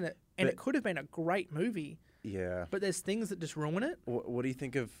good things in it, and it could have been a great movie. Yeah, but there's things that just ruin it. What do you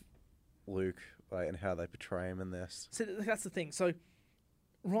think of Luke? And how they portray him in this. So that's the thing. So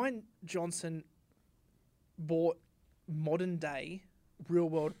Rian Johnson brought modern day real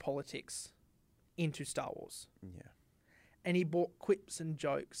world politics into Star Wars. Yeah. And he brought quips and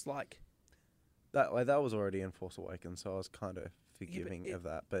jokes like that was already in Force Awakens, so I was kind of forgiving of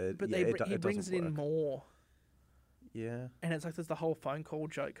that. But he brings it in more. Yeah. And it's like there's the whole phone call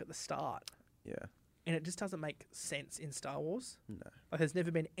joke at the start. Yeah. And it just doesn't make sense in Star Wars. No. Like, there's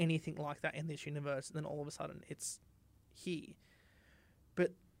never been anything like that in this universe, and then all of a sudden it's here.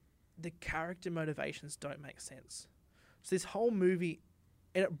 But the character motivations don't make sense. So this whole movie,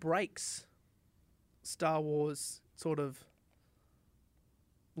 and it breaks Star Wars sort of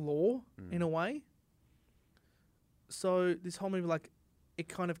lore in a way. So this whole movie, like, it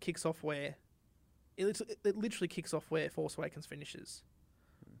kind of kicks off where it literally kicks off where Force Awakens finishes,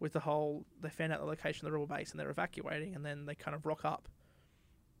 with the whole they found out the location of the rebel base and they're evacuating, and then they kind of rock up,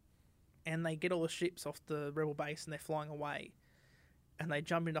 and they get all the ships off the rebel base and they're flying away, and they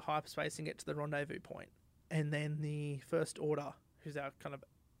jump into hyperspace and get to the rendezvous point, and then the First Order, who's our kind of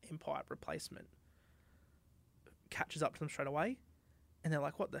Empire replacement, catches up to them straight away, and they're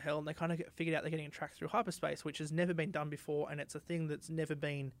like, what the hell? And they kind of get figured out they're getting tracked through hyperspace, which has never been done before, and it's a thing that's never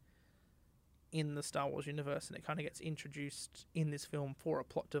been in the Star Wars universe, and it kind of gets introduced in this film for a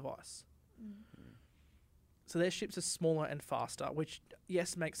plot device. So their ships are smaller and faster, which,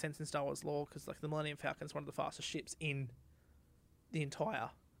 yes, makes sense in Star Wars lore, because like the Millennium Falcon is one of the fastest ships in the entire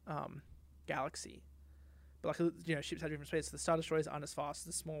galaxy. But like, you know, ships have different speeds. So the Star Destroyers aren't as fast as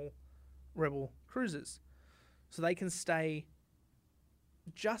the small Rebel cruisers. So they can stay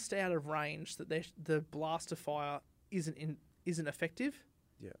just out of range, that the blaster fire isn't effective.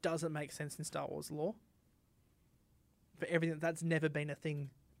 Yeah. Doesn't make sense in Star Wars lore. For everything, that's never been a thing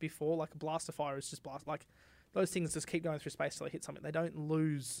before. Like a blaster fire is just blast. Like those things just keep going through space till they hit something. They don't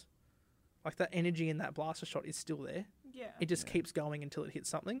lose. Like that energy in that blaster shot is still there. Yeah. It just keeps going until it hits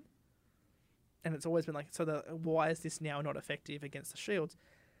something. And it's always been like, so why is this now not effective against the shields?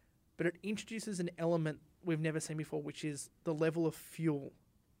 But it introduces an element we've never seen before, which is the level of fuel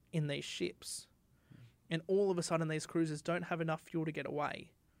in these ships. And all of a sudden, these cruisers don't have enough fuel to get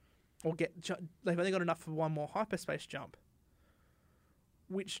away, or they've only got enough for one more hyperspace jump,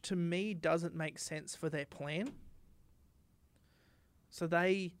 which to me doesn't make sense for their plan. So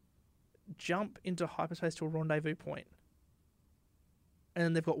they jump into hyperspace to a rendezvous point, and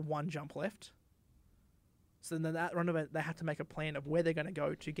then they've got one jump left. So then that rendezvous, they have to make a plan of where they're going to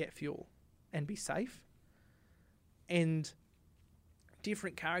go to get fuel and be safe. And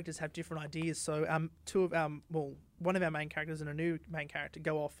different characters have different ideas. So one of our main characters and a new main character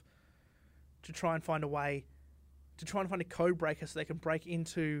go off to try and find a way, to try and find a code breaker so they can break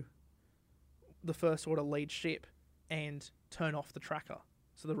into the First Order lead ship and turn off the tracker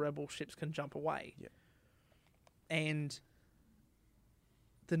so the rebel ships can jump away. Yeah. And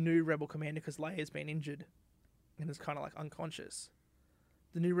the new rebel commander, because Leia's been injured and is kind of like unconscious,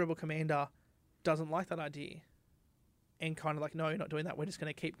 the new rebel commander doesn't like that idea. And kind of like, no, you're not doing that. We're just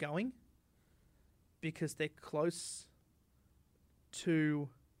going to keep going, because they're close to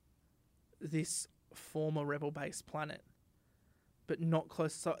this former rebel base planet, but not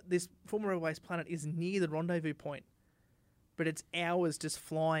close. So this former rebel base planet is near the rendezvous point, but it's hours just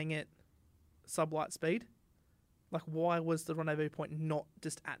flying at sublight speed. Like, why was the rendezvous point not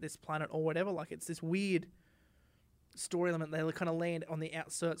just at this planet or whatever? Like, it's this weird story element. They kind of land on the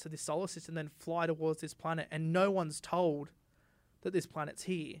outskirts of this solar system, then fly towards this planet, and no one's told that this planet's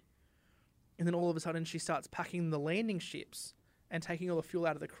here. And then all of a sudden she starts packing the landing ships and taking all the fuel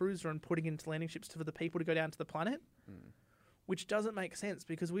out of the cruiser and putting it into landing ships for the people to go down to the planet, which doesn't make sense,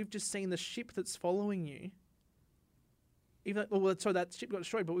 because we've just seen the ship that's following you. Even that ship got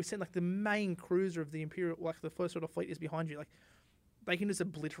destroyed, but we've seen like the main cruiser of the Imperial, like the First Order fleet, is behind you. Like, they can just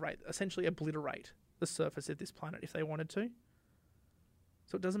essentially obliterate the surface of this planet if they wanted to.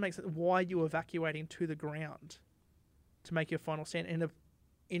 So it doesn't make sense. Why are you evacuating to the ground to make your final stand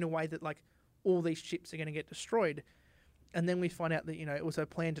in a way that like all these ships are going to get destroyed? And then we find out that, you know, it was a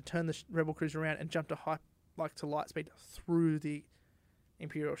plan to turn the rebel cruiser around and jump to light speed through the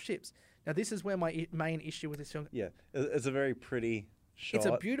Imperial ships. Now this is where my main issue with this film. Yeah, it's a very pretty shot. It's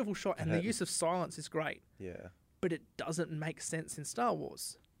a beautiful shot, and the use of silence is great. Yeah. But it doesn't make sense in Star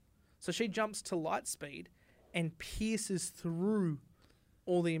Wars. So she jumps to light speed and pierces through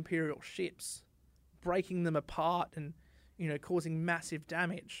all the Imperial ships, breaking them apart and, you know, causing massive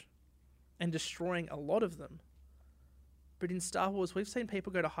damage and destroying a lot of them. But in Star Wars, we've seen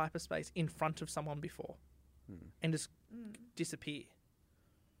people go to hyperspace in front of someone before and just disappear.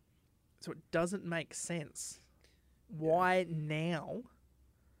 So it doesn't make sense. Why now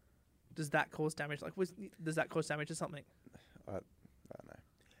does that cause damage? Like, does that cause damage to something? I don't know.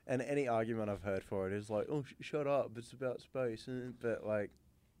 And any argument I've heard for it is like, oh, shut up, it's about space. But like,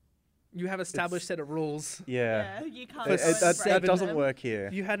 you have established set of rules. Yeah. You can't. That doesn't work here.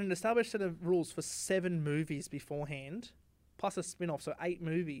 You had an established set of rules for 7 movies beforehand, plus a spin-off, so 8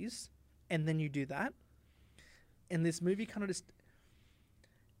 movies, and then you do that. And this movie kind of just...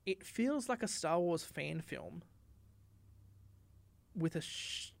 It feels like a Star Wars fan film with a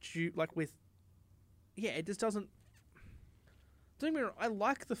it just doesn't... Don't get me wrong, I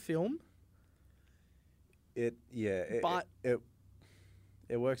like the film. It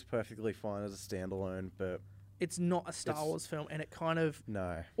works perfectly fine as a standalone, but It's not a Star Wars film, and it kind of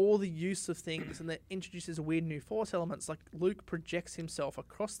No. all the use of things, and it introduces weird new Force elements. Like Luke projects himself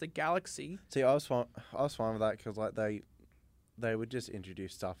across the galaxy. See, I was fine with that because like they would just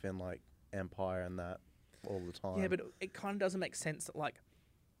introduce stuff in like Empire and that all the time. Yeah, but it kind of doesn't make sense that like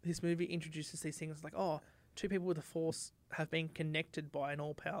this movie introduces these things like, oh, two people with the Force have been connected by an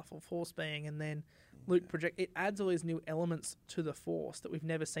all-powerful Force being, and then Luke project. It adds all these new elements to the Force that we've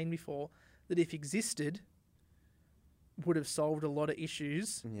never seen before. That if existed, would have solved a lot of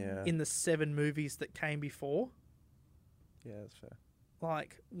issues in the 7 movies that came before. Yeah, that's fair.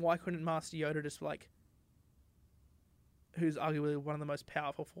 Like, why couldn't Master Yoda just like, who's arguably one of the most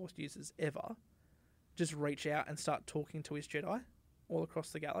powerful Force users ever, just reach out and start talking to his Jedi all across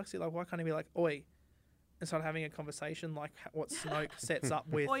the galaxy? Like, why can't he be like, oi, and start having a conversation like what Snoke sets up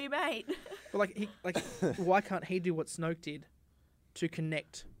with? Oi, mate. But why can't he do what Snoke did to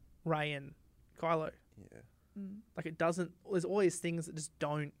connect Rey and Kylo? Yeah. Like, it doesn't. There's always things that just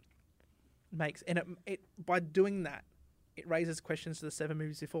don't make sense. And it by doing that, it raises questions to the 7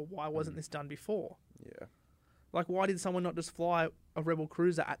 movies before. Why wasn't this done before? Yeah. Like, why did someone not just fly a Rebel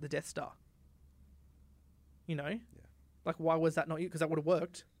cruiser at the Death Star? You know? Yeah. Like, why was that not you? Because that would have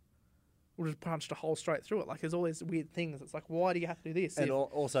worked. Would have punched a hole straight through it. Like, there's always weird things. It's like, why do you have to do this? And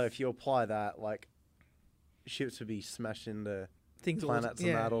also, if you apply that, like, ships would be smashed into things planets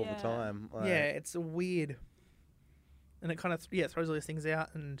and that all the time. Like, yeah, it's a weird. And it kind of throws all these things out,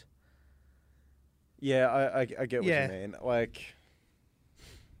 and I get what you mean. Like,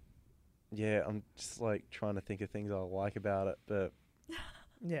 yeah, I'm just like trying to think of things I like about it, but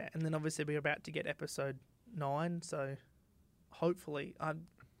yeah, and then obviously we're about to get episode 9, so hopefully I'm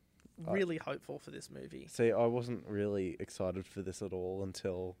really hopeful for this movie. See, I wasn't really excited for this at all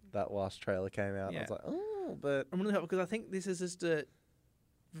until that last trailer came out. Yeah. And I was like, oh, but I'm really hopeful because I think this is just a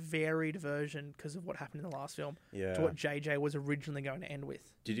varied version because of what happened in the last film to what JJ was originally going to end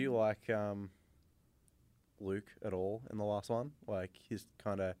with. Did you like Luke at all in the last one? Like his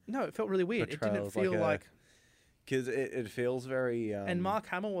kind of no, it felt really weird. It didn't feel like because it feels very and Mark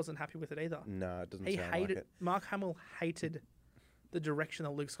Hamill wasn't happy with it either. No, it doesn't. He sound hated like it. Mark Hamill hated the direction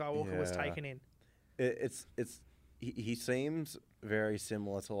that Luke Skywalker was taken in. He seems very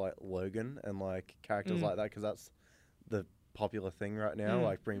similar to like Logan and like characters like that because that's the popular thing right now.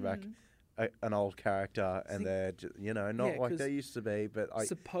 Like bring back an old character and they're not like they used to be. But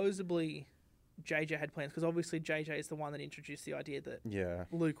supposedly JJ had plans because obviously JJ is the one that introduced the idea that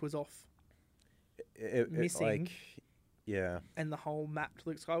Luke was off missing. And the whole map to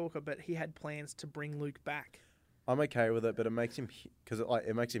Luke Skywalker, but he had plans to bring Luke back. I'm okay with it, but it makes him because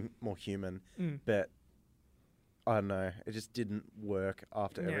it makes him more human. But I don't know, it just didn't work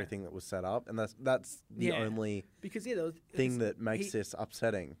after everything that was set up, and that's the only thing that makes this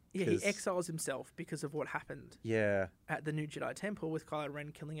upsetting. Yeah, he exiles himself because of what happened. Yeah, at the New Jedi Temple with Kylo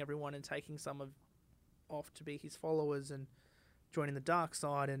Ren killing everyone and taking some off to be his followers and joining the dark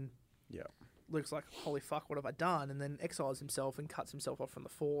side, and Luke's like, holy fuck, what have I done? And then exiles himself and cuts himself off from the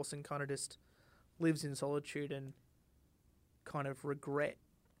Force and kind of just lives in solitude and kind of regret.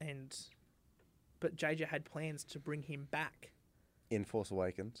 But JJ had plans to bring him back in Force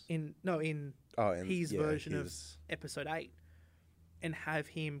Awakens. In his version of Episode 8, and have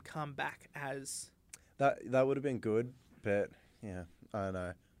him come back as that would have been good, but yeah, I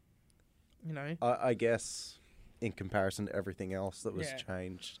don't know. I guess in comparison to everything else that was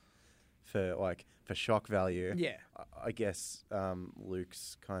changed for shock value. Yeah, I guess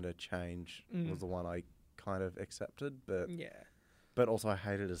Luke's kind of change was the one I kind of accepted, but also I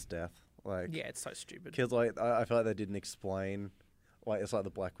hated his death. Like, yeah, it's so stupid. Because I feel like they didn't explain, it's like the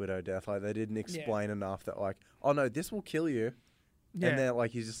Black Widow death. Like they didn't explain enough that oh no, this will kill you. Yeah. And then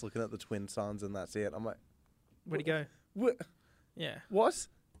he's just looking at the twin suns and that's it. I'm like, where'd he go? What? Yeah. What?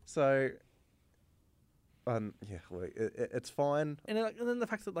 So, it's fine. And then the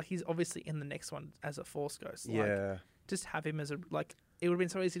fact that he's obviously in the next one as a Force ghost. Just have him as it would have been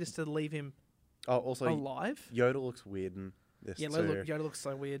so easy just to leave him. Also alive. Yoda looks weird in this too. Yoda looks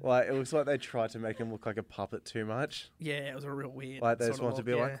so weird. It looks like they tried to make him look like a puppet too much. Yeah, it was a real weird. They just wanted to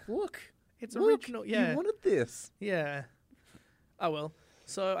be look, it's original. Yeah, you wanted this. Yeah. Oh well.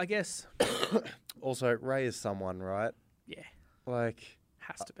 So I guess. Also, Rey is someone, right? Yeah.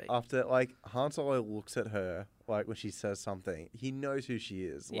 Has to be. After Han Solo looks at her when she says something, he knows who she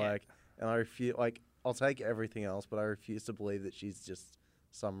is. Yeah. And I refuse. I'll take everything else, but I refuse to believe that she's just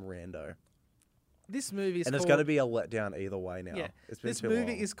some rando. This movie is it's going to be a letdown either way now. Yeah. It's been this too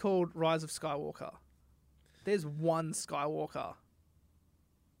movie long. is called Rise of Skywalker. There's one Skywalker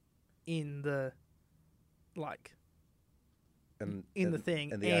in the and the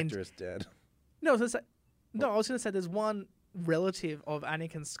thing, and the actor is dead. No, I was gonna say, No, I was going to say there's one relative of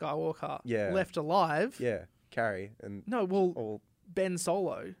Anakin Skywalker Yeah. left alive. Yeah, Carrie and No, well, all. Ben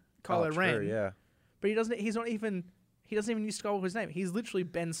Solo, Kylo Ren. True, yeah. But he doesn't even use Skywalker's name. He's literally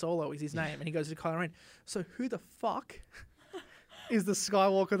Ben Solo is his name, and he goes to Kylo Ren. So who the fuck is the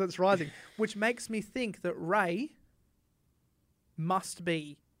Skywalker that's rising? Which makes me think that Rey must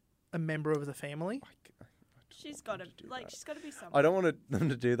be a member of the family. She's got to she's got to be someone. I don't want them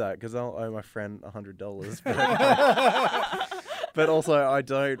to do that because I'll owe my friend $100. But also, I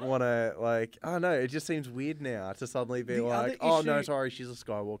don't want to I don't know. It just seems weird now to suddenly be like, oh no, sorry, she's a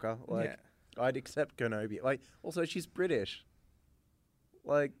Skywalker. I'd accept Kenobi. Also, she's British.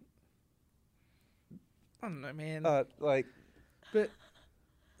 I don't know, man. But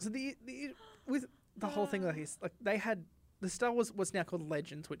so the with the whole thing they had the Star Wars was now called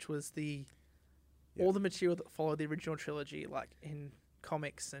Legends, which was all the material that followed the original trilogy, like in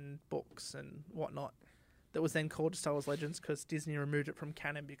comics and books and whatnot, that was then called Star Wars Legends because Disney removed it from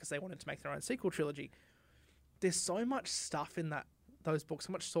canon because they wanted to make their own sequel trilogy. There's so much stuff in those books,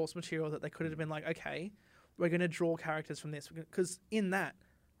 so much source material that they could have been like, okay, we're going to draw characters from this. Because in that,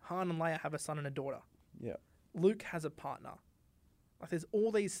 Han and Leia have a son and a daughter. Yeah. Luke has a partner. There's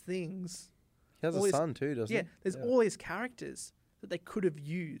all these things. He has a son too, doesn't he? Yeah, there's all these characters that they could have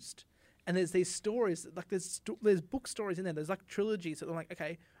used. And there's these stories, there's book stories in there. There's trilogies that are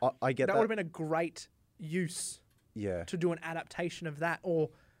okay, I get that. That would have been a great use to do an adaptation of that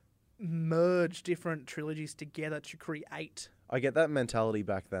or merge different trilogies together to create. I get that mentality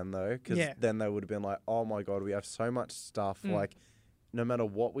back then, though, because then they would have been like, oh my God, we have so much stuff. No matter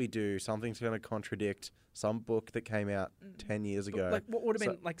what we do, something's going to contradict some book that came out 10 years ago. What would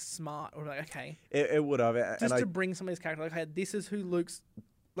have been smart or okay. It would have. Just to bring some of these characters, okay, this is who Luke's,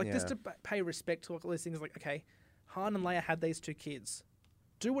 just to pay respect to all these things, okay, Han and Leia had these two kids.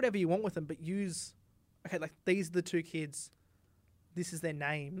 Do whatever you want with them, but use, these are the two kids. This is their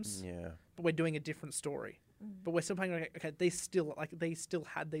names. Yeah. But we're doing a different story. But we're still playing, they still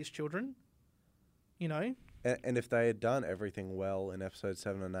had these children, And if they had done everything well in episode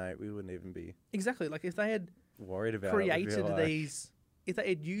 7 and 8, we wouldn't even be exactly if they had worried about created these, if they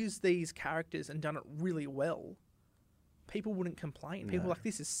had used these characters and done it really well, people wouldn't complain. People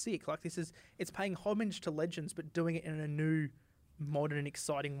this is sick. It's paying homage to Legends, but doing it in a new, modern, and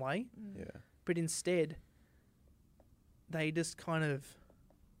exciting way. Yeah. But instead, they just kind of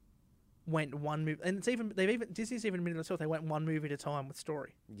went one movie, and Disney's even admitted themselves they went one movie at a time with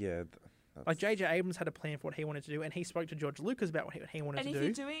story. Yeah. J.J. Abrams had a plan for what he wanted to do, and he spoke to George Lucas about what he wanted to do. And if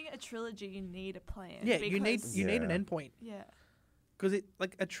you're doing a trilogy, you need a plan. Yeah, you need an endpoint. Yeah. Because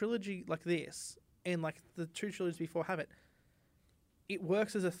a trilogy like this, and the two trilogies before have it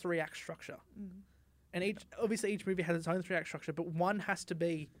works as a 3-act structure. And each movie has its own 3-act structure, but one has to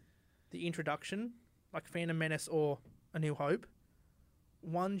be the introduction, like Phantom Menace or A New Hope.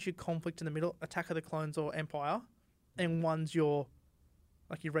 One's your conflict in the middle, Attack of the Clones or Empire, and one's your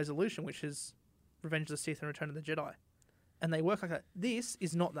resolution, which is Revenge of the Sith and Return of the Jedi. And they work like that. This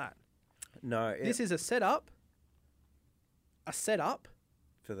is not that. No. This is a setup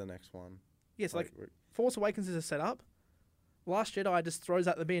for the next one. Yes, Force Awakens is a setup. Last Jedi just throws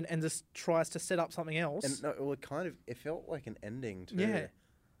out the bin and just tries to set up something else. And it felt like an ending too. Yeah.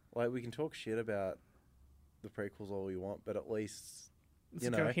 We can talk shit about the prequels all we want, but at least it's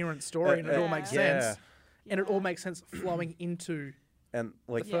a coherent story and it all makes sense. Yeah. And it all makes sense flowing into and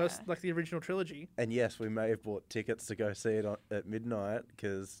the first, the original trilogy. And yes, we may have bought tickets to go see it at midnight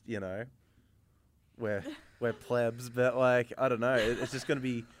because, we're plebs, but I don't know. It's just going to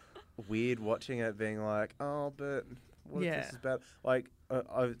be weird watching it being like, oh, but what if this is bad?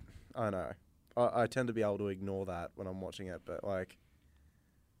 I know. I tend to be able to ignore that when I'm watching it, but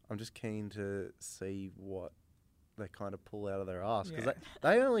I'm just keen to see what they kind of pull out of their ass because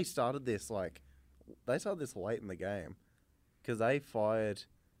they only started this they started this late in the game because they fired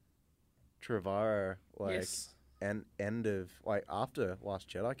Trevorrow and end of after Last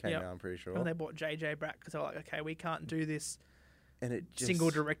Jedi came out. I'm pretty sure. And they bought JJ back because they were okay, we can't do this and it single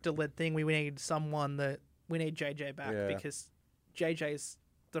director led thing. We need someone we need JJ back because JJ's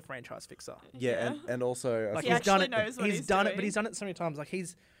the franchise fixer. Yeah. And also he's done it. He's done it, but he's done it so many times.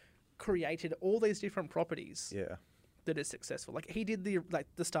 He's created all these different properties. Yeah. That is successful. He did the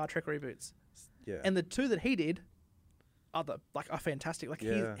Star Trek reboots. Yeah. And the two that he did are fantastic.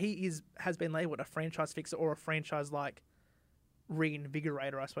 He has been labeled a franchise fixer or a franchise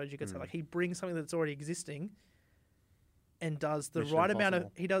reinvigorator, I suppose you could say. He brings something that's already existing and does the right amount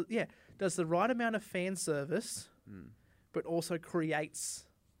of does the right amount of fan service, but also creates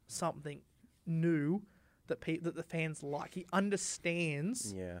something new that the fans like. He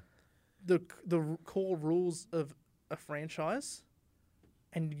understands the core rules of a franchise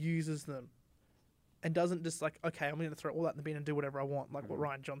and uses them, and doesn't just like, okay, I'm going to throw all that in the bin and do whatever I want, like what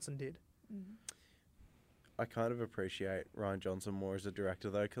Rian Johnson did. I kind of appreciate Rian Johnson more as a director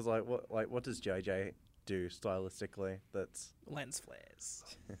though, because what does JJ do stylistically? That's lens flares.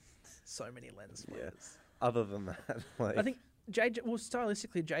 So many lens flares. Yeah. Other than that, like, I think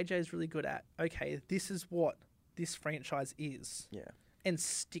stylistically, JJ is really good at, okay, this is what this franchise is. Yeah. And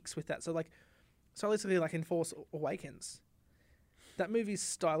sticks with that. So, like, stylistically, like in Force Awakens, that movie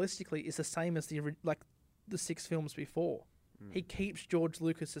stylistically is the same as the 6 films before. He keeps George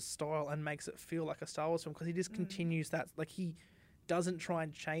Lucas's style and makes it feel like a Star Wars film because he just continues that. Like, he doesn't try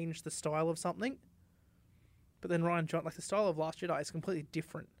and change the style of something. But then Rian Johnson, like the style of Last Jedi is completely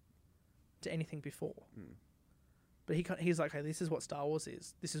different to anything before. But he's like, hey, this is what Star Wars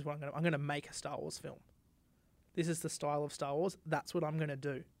is. This is what I'm going to make a Star Wars film. This is the style of Star Wars. That's what I'm going to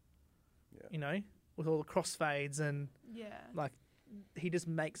do. Yeah. You know, with all the crossfades and like, he just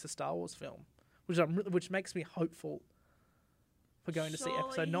makes a Star Wars film, which makes me hopeful for going to see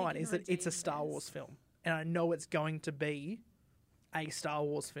Episode 9. Is that it's a Star Wars film, and I know it's going to be a Star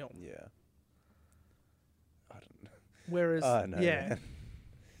Wars film. Yeah. I don't know. Whereas, no, yeah.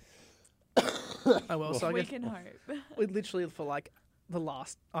 Oh well, so I we guess can hope. we literally for like the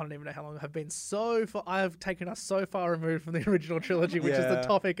last, I don't even know how long, have been I have taken us so far removed from the original trilogy, which is the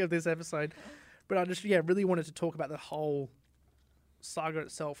topic of this episode. But I just really wanted to talk about the whole saga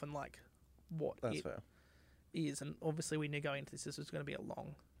itself and like what fair. Is, and obviously we knew going into this was going to be a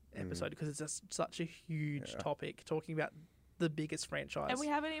long episode because it's just such a huge topic, talking about the biggest franchise. And we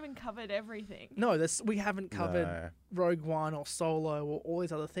haven't even covered everything. No, we haven't covered Rogue One or Solo or all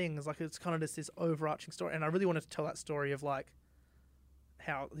these other things. Like, it's kind of just this overarching story, and I really wanted to tell that story of like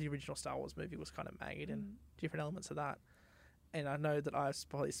how the original Star Wars movie was kind of made and different elements of that. And I know that I've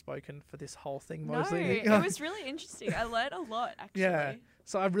probably spoken for this whole thing mostly. No, it was really interesting. I learned a lot, actually. Yeah.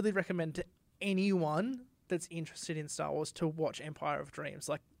 So I really recommend to anyone that's interested in Star Wars to watch Empire of Dreams.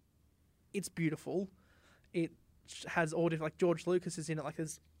 Like, it's beautiful. It has all different, like George Lucas is in it. Like,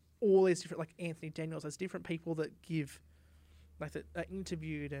 there's all these different, like Anthony Daniels. There's different people that give, like, that are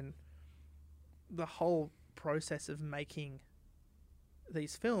interviewed, and the whole process of making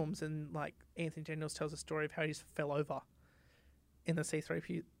these films. And like Anthony Daniels tells a story of how he just fell over in the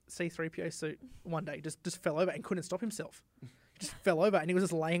C-3PO suit one day, just fell over and couldn't stop himself. Just fell over, and he was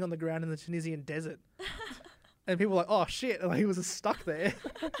just laying on the ground in the Tunisian desert. And people were like, oh shit, and like, he was just stuck there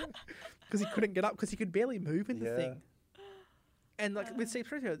because he couldn't get up because he could barely move in the thing. And like with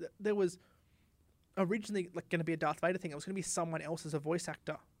C-3PO, there was originally like going to be a Darth Vader thing. It was going to be someone else as a voice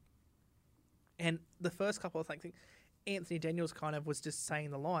actor. And the first couple of things, Anthony Daniels kind of was just saying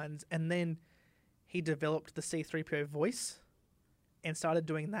the lines, and then he developed the C-3PO voice and started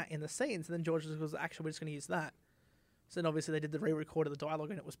doing that in the scenes. And then George was actually, we're just going to use that. So then obviously they did the re-record of the dialogue,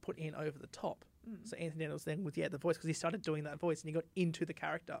 and it was put in over the top. So Anthony Daniels then with the voice, because he started doing that voice and he got into the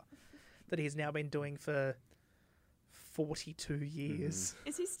character that he's now been doing for 42 years.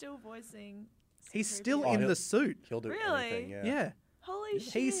 Is he still voicing? He's still in the suit. He'll do really? anything, Yeah. Holy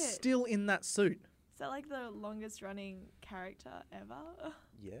shit. He's still in that suit. Is that like the longest running character ever?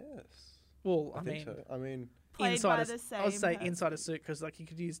 Yes. Well, I think so. I mean, played by the same I would say person. inside a suit, because like you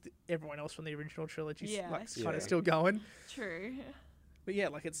could use everyone else from the original trilogy, like kind true. of still going. True. But yeah,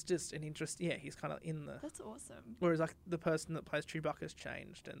 like it's just an interest. Yeah, he's kind of in the. That's awesome. Whereas like the person that plays Chewbacca's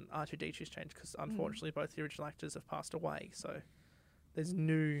changed, and R2-D2's changed, because unfortunately both the original actors have passed away. So there's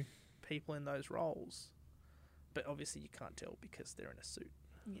new people in those roles, but obviously you can't tell because they're in a suit.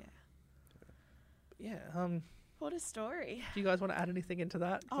 Yeah. But yeah. What a story. Do you guys want to add anything into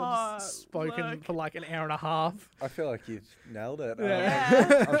that? I've just spoken for like an hour and a half. I feel like you've nailed it.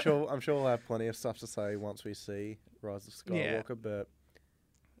 Yeah. I'm sure we'll have plenty of stuff to say once we see Rise of Skywalker.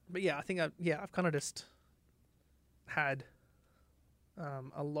 But yeah, I think I've kind of just had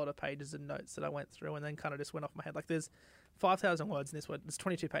a lot of pages and notes that I went through, and then kind of just went off my head. Like, there's 5,000 words in this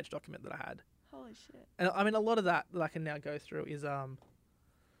 22-page document that I had. Holy shit. And I mean, a lot of that I can now go through is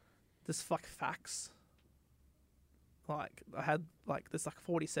just facts. Like, I had there's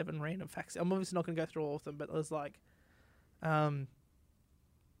 47 random facts. I'm obviously not going to go through all of them, but there's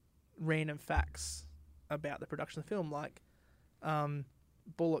random facts about the production of the film. Like,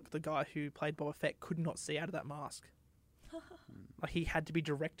 Bullock, the guy who played Boba Fett, could not see out of that mask. Like, he had to be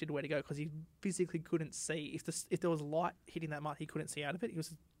directed where to go because he physically couldn't see. If there was light hitting that mask, he couldn't see out of it. He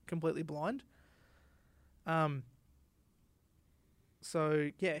was completely blind. So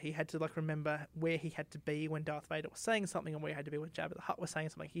yeah, he had to remember where he had to be when Darth Vader was saying something, and where he had to be when Jabba the Hutt was saying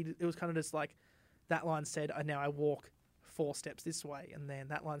something. It was kind of just like that line said, "Now I walk 4 steps this way, and then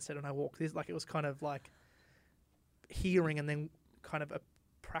that line said, and I walk this. Like, it was kind of like hearing and then kind of a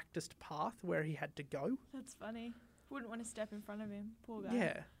practiced path where he had to go. That's funny. Wouldn't want to step in front of him. Poor guy.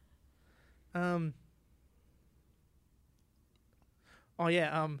 Yeah. I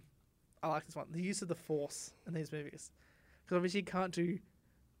like this one. The use of the Force in these movies. Because obviously you can't do,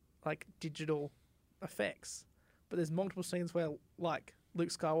 like, digital effects. But there's multiple scenes where, like, Luke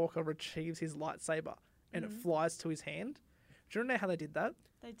Skywalker retrieves his lightsaber and it flies to his hand. Do you know how they did that?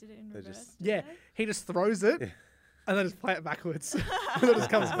 They did it in reverse. Yeah. He just throws it and then just play it backwards. And it just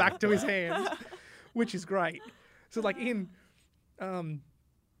comes back to his hand, which is great. So, like, in Return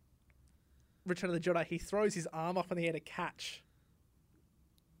of the Jedi, he throws his arm up in the air to catch,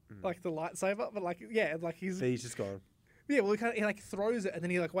 like, the lightsaber. But, like, yeah, like, he's just gone. Yeah, well, he like throws it and then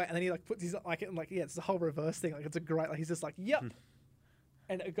he like wait and then he like puts his like and like it's the whole reverse thing. Like, it's a great, like, he's just like yep,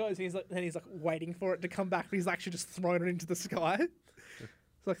 and it goes. And he's like waiting for it to come back, but he's actually just thrown it into the sky. So,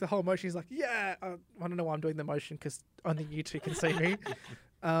 like, the whole motion, he's like, yeah. I don't know why I'm doing the motion because only you two can see me.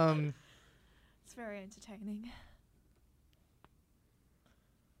 It's very entertaining.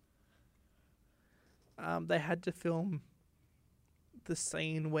 They had to film the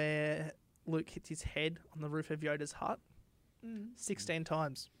scene where Luke hits his head on the roof of Yoda's hut 16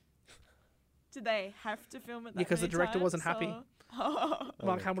 times. Did they have to film it that because the director times, wasn't happy.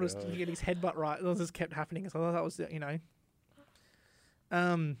 Mark Hamill just didn't get his headbutt right. It just kept happening. So I thought that was, you know.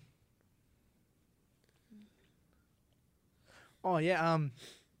 Oh, yeah.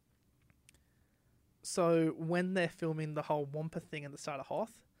 So when they're filming the whole Wampa thing at the start of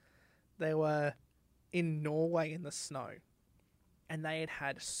Hoth, they were in Norway in the snow. And they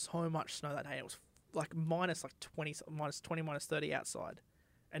had so much snow that day. It was like minus 20, minus 30 outside.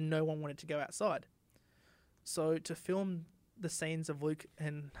 And no one wanted to go outside. So to film the scenes of Luke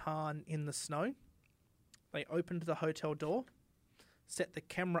and Han in the snow, they opened the hotel door, set the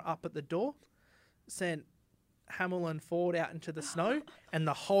camera up at the door, sent Hamill and Ford out into the snow, and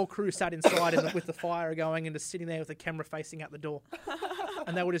the whole crew sat inside with the fire going and just sitting there with the camera facing out the door.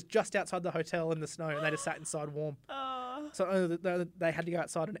 And they were just outside the hotel in the snow, and they just sat inside warm. So they had to go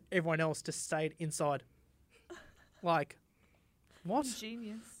outside, and everyone else just stayed inside. Like, what?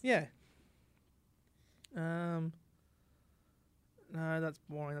 Genius. Yeah. No, that's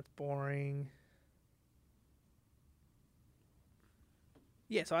boring.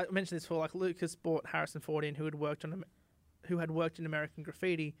 Yeah, so I mentioned this before. Like, Lucas brought Harrison Ford in, who had worked in American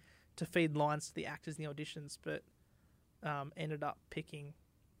Graffiti, to feed lines to the actors in the auditions, but ended up picking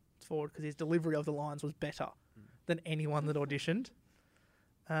Ford because his delivery of the lines was better than anyone that auditioned.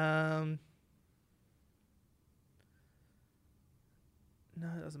 No,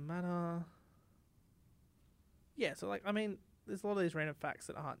 it doesn't matter. Yeah, so, like, I mean, there's a lot of these random facts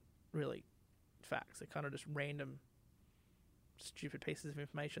that aren't really facts. They're kind of just random, stupid pieces of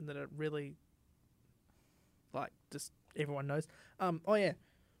information that are really, like, just everyone knows. Oh, yeah.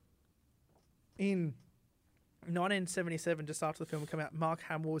 In 1977, just after the film had come out, Mark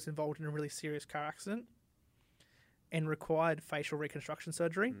Hamill was involved in a really serious car accident and required facial reconstruction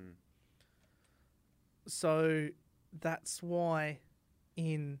surgery. So that's why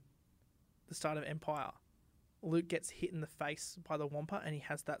in the start of Empire, Luke gets hit in the face by the Wampa and he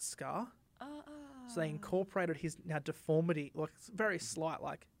has that scar. So they incorporated his deformity, like, very slight,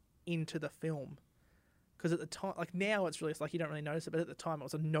 like, into the film. Because at the time, like, now it's really, like, you don't really notice it, but at the time it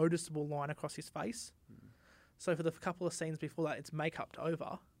was a noticeable line across his face. So for the couple of scenes before that, it's make-upped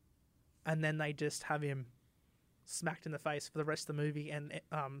over. And then they just have him smacked in the face for the rest of the movie. And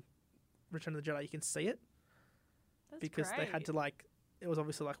Return of the Jedi, you can see it. That's because great. They had to, like, it was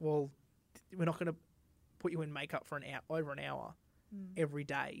obviously like, well, we're not going to put you in makeup for over an hour every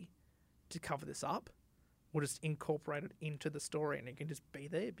day to cover this up. We'll just incorporate it into the story and it can just be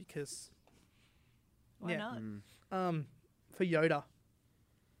there because... Why not? For Yoda,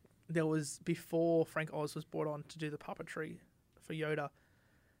 there was, before Frank Oz was brought on to do the puppetry for Yoda,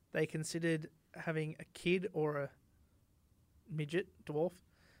 they considered having a kid or a midget, dwarf,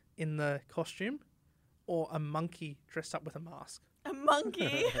 in the costume, or a monkey dressed up with a mask. A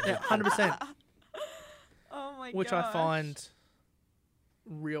monkey? Yeah, 100%. Oh my god. Which I find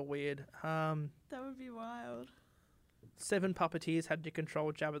real weird. That would be wild. 7 puppeteers had to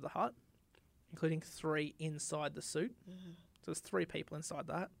control Jabba the Hutt, including 3 inside the suit. So there's 3 people inside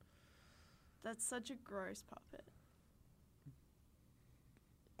that. That's such a gross puppet.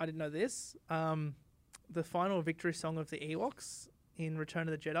 I didn't know this. The final victory song of the Ewoks in Return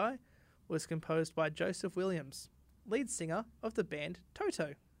of the Jedi was composed by Joseph Williams, lead singer of the band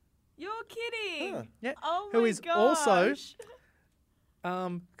Toto. You're kidding! Yeah. Oh my gosh! Who is gosh.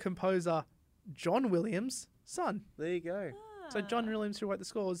 also composer John Williams son. There you go. So John Williams, who wrote the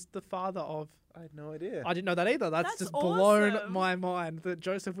score, is the father of... I had no idea. I didn't know that either. That's just awesome. blown my mind that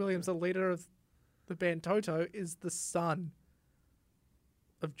Joseph Williams, the leader of the band Toto, is the son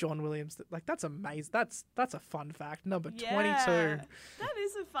of John Williams. Like, that's amazing. That's a fun fact. Number 22. That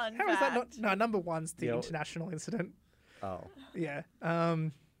is a fun fact. How is that not... No, number 1's the international incident. Oh. Yeah.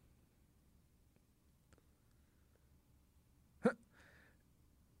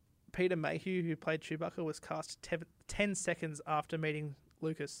 Peter Mayhew, who played Chewbacca, was cast 10 seconds after meeting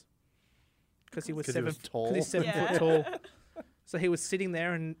Lucas. Because he was 7 foot tall. So he was sitting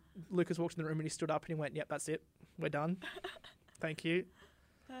there and Lucas walked in the room and he stood up and he went, "Yep, that's it. We're done. Thank you."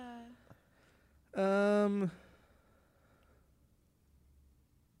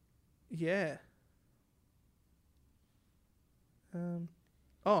 Yeah.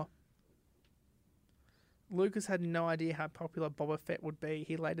 Lucas had no idea how popular Boba Fett would be.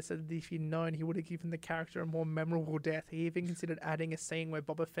 He later said that if he'd known, he would have given the character a more memorable death. He even considered adding a scene where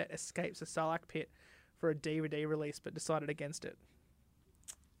Boba Fett escapes a Sarlacc pit for a DVD release, but decided against it.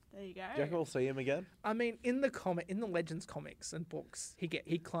 There you go. Do you reckon we'll see him again? I mean, in the Legends comics and books,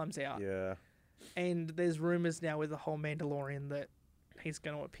 he climbs out. Yeah. And there's rumors now with the whole Mandalorian that he's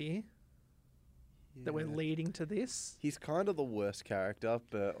going to appear. Yeah. That we're leading to this. He's kind of the worst character,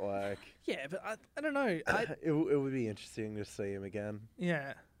 but like... Yeah, but I don't know. It would be interesting to see him again.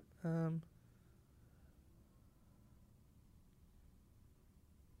 Yeah. That's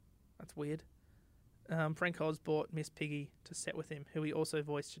weird. Frank Oz brought Miss Piggy to set with him, who he also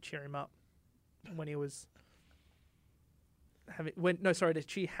voiced to cheer him up when he was... to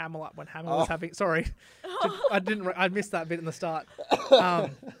cheer Hamill up when Hamill was having... Sorry. I missed that bit in the start.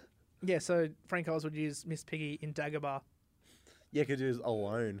 Yeah, so Frank Oz would use Miss Piggy in Dagobah. Yeah, because he was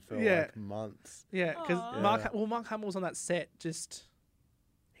alone for like months. Yeah, because Mark Hamill was on that set.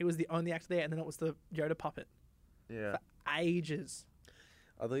 He was the only actor there, and then it was the Yoda puppet. Yeah, for ages.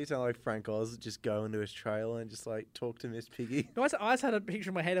 I thought you sounded like Frank Oz just go into his trailer and just like talk to Miss Piggy. No, I just had a picture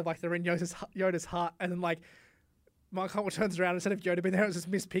in my head of like they're in Yoda's hut, and then like Mark Hamill turns around and instead of Yoda being there, it was just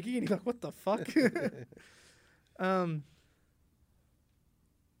Miss Piggy, and he's like, "What the fuck?"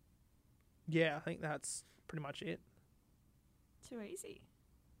 Yeah, I think that's pretty much it. Too easy.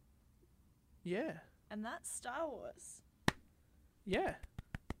 Yeah. And that's Star Wars. Yeah.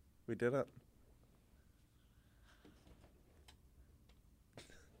 We did it.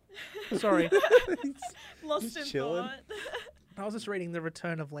 Sorry. Lost in thought. I was just reading The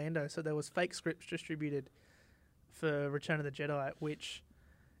Return of Lando, so there was fake scripts distributed for Return of the Jedi, which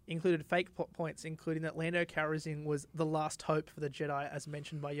included fake plot points, including that Lando Calrissian was the last hope for the Jedi, as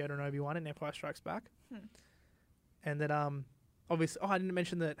mentioned by Yoda and Obi-Wan in Empire Strikes Back. And that, obviously... I didn't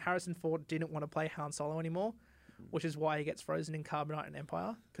mention that Harrison Ford didn't want to play Han Solo anymore, which is why he gets frozen in Carbonite in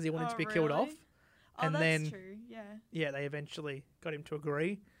Empire, because he wanted to be killed off. And that's true, yeah. Yeah, they eventually got him to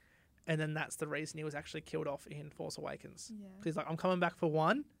agree. And then that's the reason he was actually killed off in Force Awakens. Yeah. Because he's like, I'm coming back for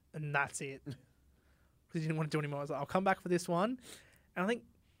one, and that's it. Because he didn't want to do anymore. I was like, I'll come back for this one. And I think...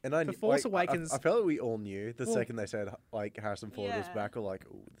 For Force Awakens... I felt like we all knew the second they said like Harrison Ford was back, or like,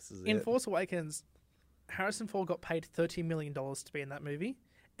 oh, this is it. In Force Awakens, Harrison Ford got paid $30 million to be in that movie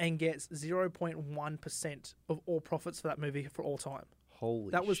and gets 0.1% of all profits for that movie for all time. Holy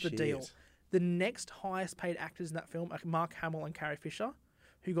shit. That was the deal. The next highest paid actors in that film are Mark Hamill and Carrie Fisher,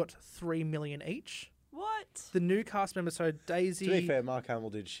 who got $3 million each. What? The new cast members, so Daisy... To be fair, Mark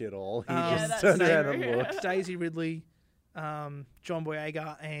Hamill did shit all. He just turned around and looked. Daisy Ridley... John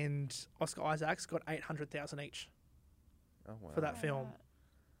Boyega and Oscar Isaacs got $800,000 each for that film.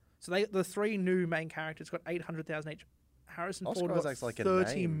 So the three new main characters got $800,000 each. Harrison Ford got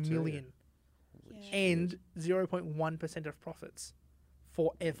 $30 million and 0.1% of profits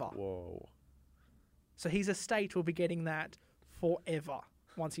forever. Whoa! So his estate will be getting that forever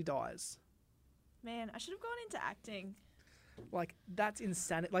once he dies. Man, I should have gone into acting. Like, that's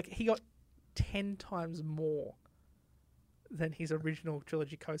insane. Like, he got 10 times more than his original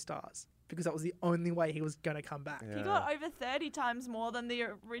trilogy co-stars, because that was the only way he was going to come back. Yeah. He got over 30 times more than the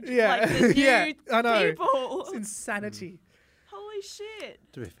original, like the new I know. people. It's insanity. Holy shit.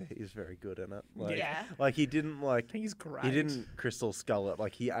 To be fair, he's very good in it. Like, yeah. Like, he didn't, like... He's great. He didn't Crystal Skull it.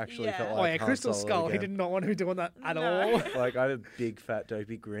 Like, he actually felt like Han Crystal Solo Skull. again. He did not want to be doing that at all. Like, I had a big, fat,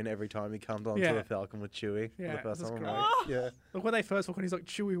 dopey grin every time he comes onto the Falcon with Chewie. Yeah, for the first time. Like, Look, when they first walk on, he's like,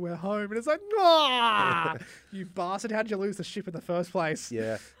 Chewie, we're home. And it's like, ah! You bastard, how'd you lose the ship in the first place?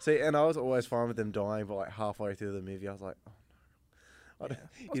 Yeah. See, and I was always fine with them dying, but, like, halfway through the movie, I was like, oh,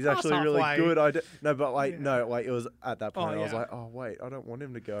 he's actually really good. It was at that point I was like, oh wait, I don't want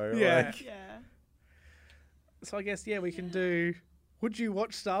him to go. Yeah. So I guess we can do. Would you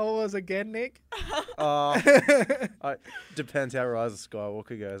watch Star Wars again, Nick? Depends how Rise of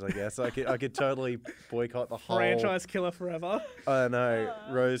Skywalker goes, I guess. I could totally boycott the whole franchise killer forever. I know.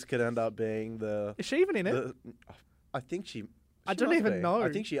 Rose could end up being the. Is she even in it? I think she. I don't even know.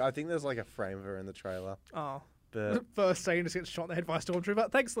 I think there's like a frame of her in the trailer. Oh. But first scene just gets shot in the head by a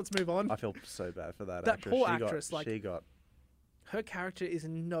stormtrooper. Thanks. Let's move on. I feel so bad for that. That actress. poor actress. She got. Her character is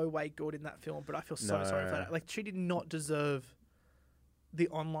in no way good in that film, but I feel so sorry for that. Like, she did not deserve the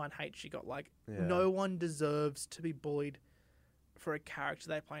online hate she got. Like, no one deserves to be bullied for a character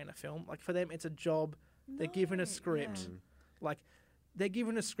they play in a film. Like, for them, it's a job. They're given a script. Yeah. Like, they're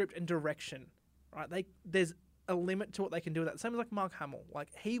given a script and direction, right? There's a limit to what they can do with that. Same as, like, Mark Hamill. Like,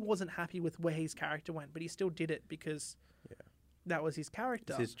 he wasn't happy with where his character went, but he still did it because that was his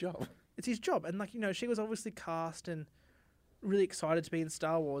character. It's his job. It's his job. And, like, you know, she was obviously cast and really excited to be in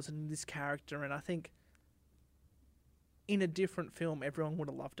Star Wars and this character, and I think in a different film everyone would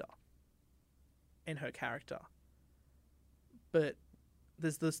have loved her and her character, but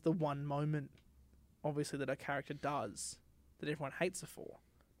there's the one moment obviously that her character does that everyone hates her for,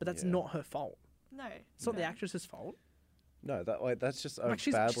 but that's not her fault. No, it's not the actress's fault. No, that's just a like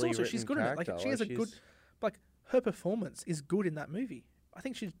badly written she's good character. in it. Like, she has a good, like, her performance is good in that movie. I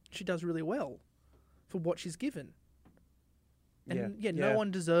think she does really well for what she's given. And no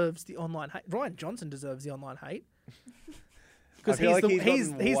one deserves the online hate. Rian Johnson deserves the online hate because he's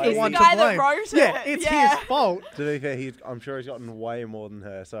the one to blame. That wrote it. Yeah, it's his fault. To be fair, I'm sure he's gotten way more than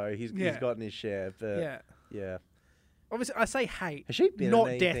her, so he's gotten his share. But yeah. Obviously, I say hate. Has she been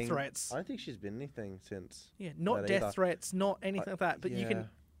not in death threats? I don't think she's been anything since. Yeah, not death threats, not anything like that. But you can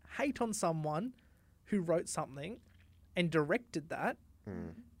hate on someone who wrote something and directed that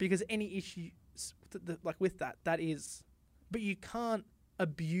because any issues like with that is. But you can't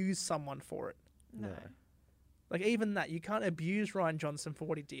abuse someone for it. No. Like, even that, you can't abuse Rian Johnson for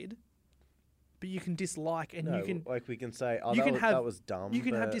what he did, but you can dislike and you can... Like, we can say, that was dumb. You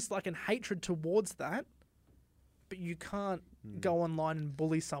can have dislike and hatred towards that, but you can't go online and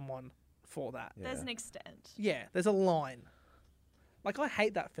bully someone for that. Yeah. There's an extent. Yeah, there's a line. Like, I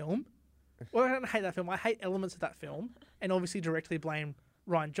hate that film. Well, I don't hate that film. I hate elements of that film, and obviously directly blame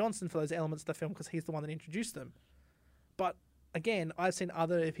Rian Johnson for those elements of the film because he's the one that introduced them. But again, I've seen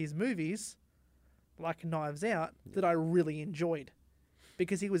other of his movies, like Knives Out, that I really enjoyed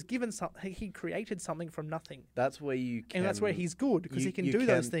because he was given something. He created something from nothing. That's where you can, and that's where he's good because he can do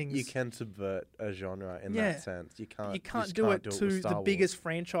those things. You can subvert a genre in that sense. You can't do it to the biggest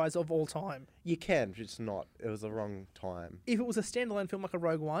franchise of all time. You can, it's not. It was the wrong time. If it was a standalone film like a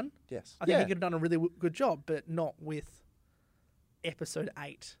Rogue One, yes, I think he could have done a really good job, but not with Episode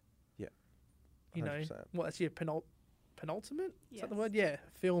 8. Yeah, 100%. You know, that's your penultimate? Is that the word? Yeah,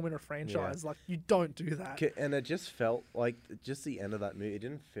 film in a franchise. Like, you don't do that. And it just felt like just the end of that movie. It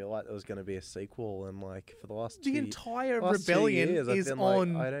didn't feel like there was going to be a sequel. And like for the last the entire rebellion is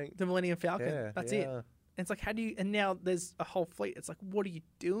on the Millennium Falcon. That's it. And it's like, how do you? And now there's a whole fleet. It's like, what are you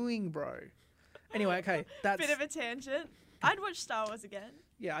doing, bro? Anyway, okay, that's bit of a tangent. I'd watch Star Wars again.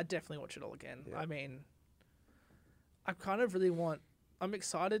 Yeah, I'd definitely watch it all again. Yeah. I mean, I kind of really want. I'm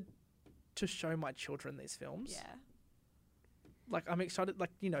excited to show my children these films. Yeah. Like, I'm excited, like,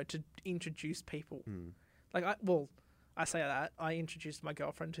 you know, to introduce people. Like, I say that. I introduced my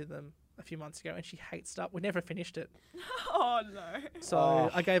girlfriend to them a few months ago, and she hates Star. We never finished it. Oh, no.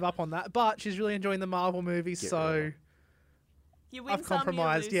 So I gave up on that. But she's really enjoying the Marvel movies, so you win I've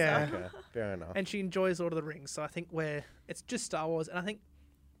compromised, yeah. Okay, fair enough. And she enjoys Lord of the Rings, so I think it's just Star Wars, and I think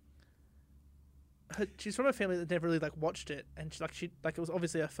she's from a family that never really, like, watched it, and she it was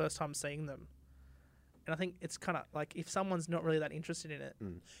obviously her first time seeing them. And I think it's kind of like if someone's not really that interested in it.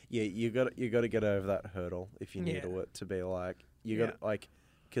 Yeah, you got to get over that hurdle if you need it to be like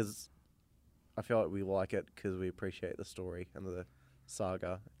because I feel like we like it because we appreciate the story and the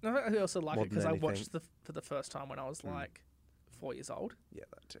saga. I also like it because I watched for the first time when I was like 4 years old. Yeah,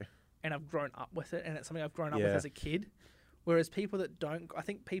 that too. And I've grown up with it, and it's something I've grown up with as a kid. Whereas people that don't, I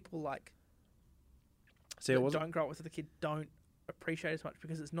think people like don't grow up with it as a kid don't appreciate as much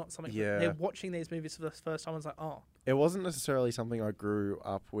because it's not something they're watching these movies for the first time and it's like, oh, it wasn't necessarily something I grew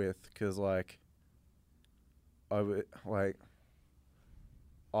up with because like I would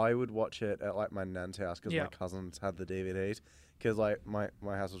watch it at like my nan's house because my cousins had the DVDs because like my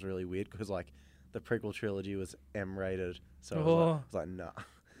house was really weird because like the prequel trilogy was M-rated, so I was like nah.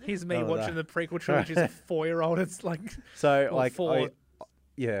 Here's me watching the prequel trilogy as a 4-year-old. It's like so like 4,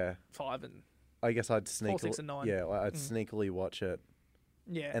 5 and I guess I'd 4, 6, and 9. Yeah, I'd sneakily watch it.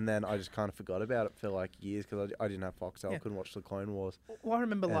 Yeah. And then I just kind of forgot about it for like years because I didn't have Foxtel. I couldn't watch the Clone Wars. Well, I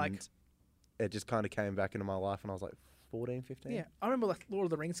remember it just kind of came back into my life when I was like 14, 15. Yeah. I remember like Lord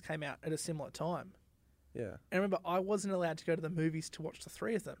of the Rings came out at a similar time. Yeah. And I remember I wasn't allowed to go to the movies to watch the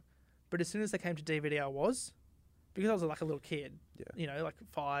 3 of them. But as soon as they came to DVD, I was. Because I was like a little kid. Yeah. You know, like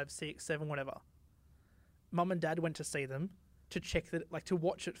 5, 6, 7, whatever. Mum and Dad went to see them to check that, like to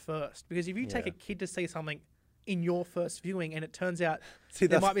watch it first. Because if you take a kid to see something in your first viewing and it turns out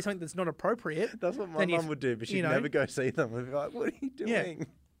there might be something that's not appropriate. That's what my mum would do, but she'd never go see them. We'd be like, what are you doing? Yeah.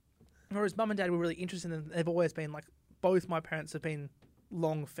 Whereas Mum and Dad were really interested in them. They've always been like, both my parents have been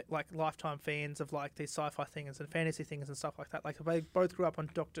lifetime fans of like these sci-fi things and fantasy things and stuff like that. Like they both grew up on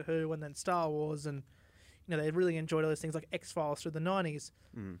Doctor Who and then Star Wars, and you know they really enjoyed all those things like X-Files through the 90s.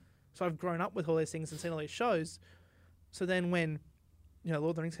 So I've grown up with all these things and seen all these shows. So then when Lord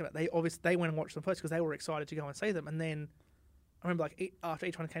of the Rings came out, they went and watched them first because they were excited to go and see them. And then I remember like after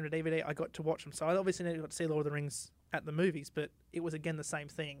each one came to DVD, I got to watch them. So I obviously never got to see Lord of the Rings at the movies, but it was again the same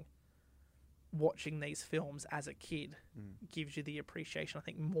thing. Watching these films as a kid gives you the appreciation, I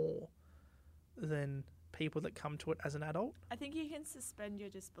think, more than people that come to it as an adult. I think you can suspend your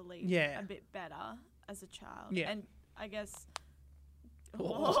disbelief a bit better as a child. Yeah. And I guess...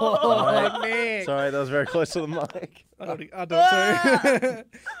 Nick. Sorry, that was very close to the mic. I do it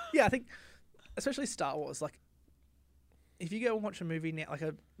too. Yeah, I think, especially Star Wars, like, if you go and watch a movie now, like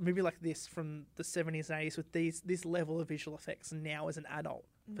a movie like this from the 70s and 80s with this level of visual effects now as an adult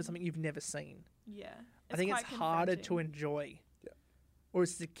for something you've never seen. Yeah. I think it's harder to enjoy. Yeah.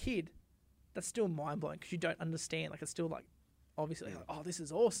 Whereas as a kid, that's still mind-blowing because you don't understand. Like, it's still like, obviously, like, oh, this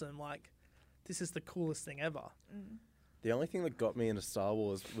is awesome. Like, this is the coolest thing ever. The only thing that got me into Star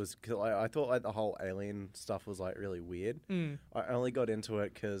Wars was because I thought like the whole alien stuff was like really weird. I only got into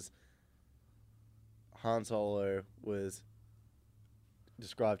it because Han Solo was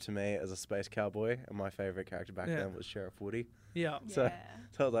described to me as a space cowboy, and my favorite character back then was Sheriff Woody. Yeah. So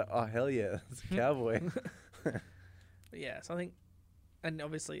I was like, oh hell yeah, it's a cowboy. Yeah, so I think, and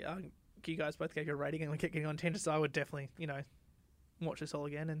obviously, you guys both gave your rating and we kept getting on tangents, so I would definitely, watch this all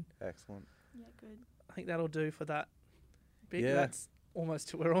again. And excellent. Yeah, good. I think that'll do for that bit. Yeah.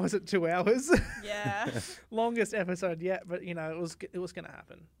 We're almost at 2 hours. Yeah. Longest episode yet, but it was going to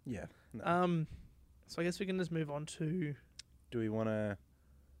happen. Yeah. No. So I guess we can just move on to. Do we want to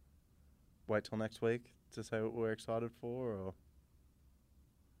wait till next week to say what we're excited for, or?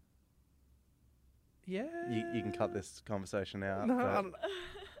 Yeah. You can cut this conversation out. No,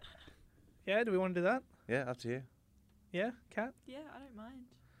 yeah, do we want to do that? Yeah, up to you. Yeah, Kat? Yeah, I don't mind.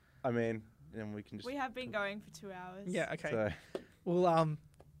 I mean, and we can just... We have been going for 2 hours. Yeah, okay. So. We'll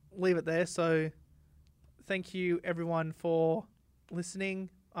leave it there. So thank you, everyone, for listening.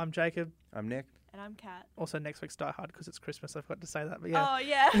 I'm Jacob. I'm Nick. And I'm Kat. Also, next week's Die Hard because it's Christmas. I forgot to say that, but yeah. Oh,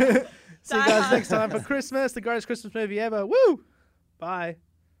 yeah. See you guys next time for Christmas, the greatest Christmas movie ever. Woo! Bye.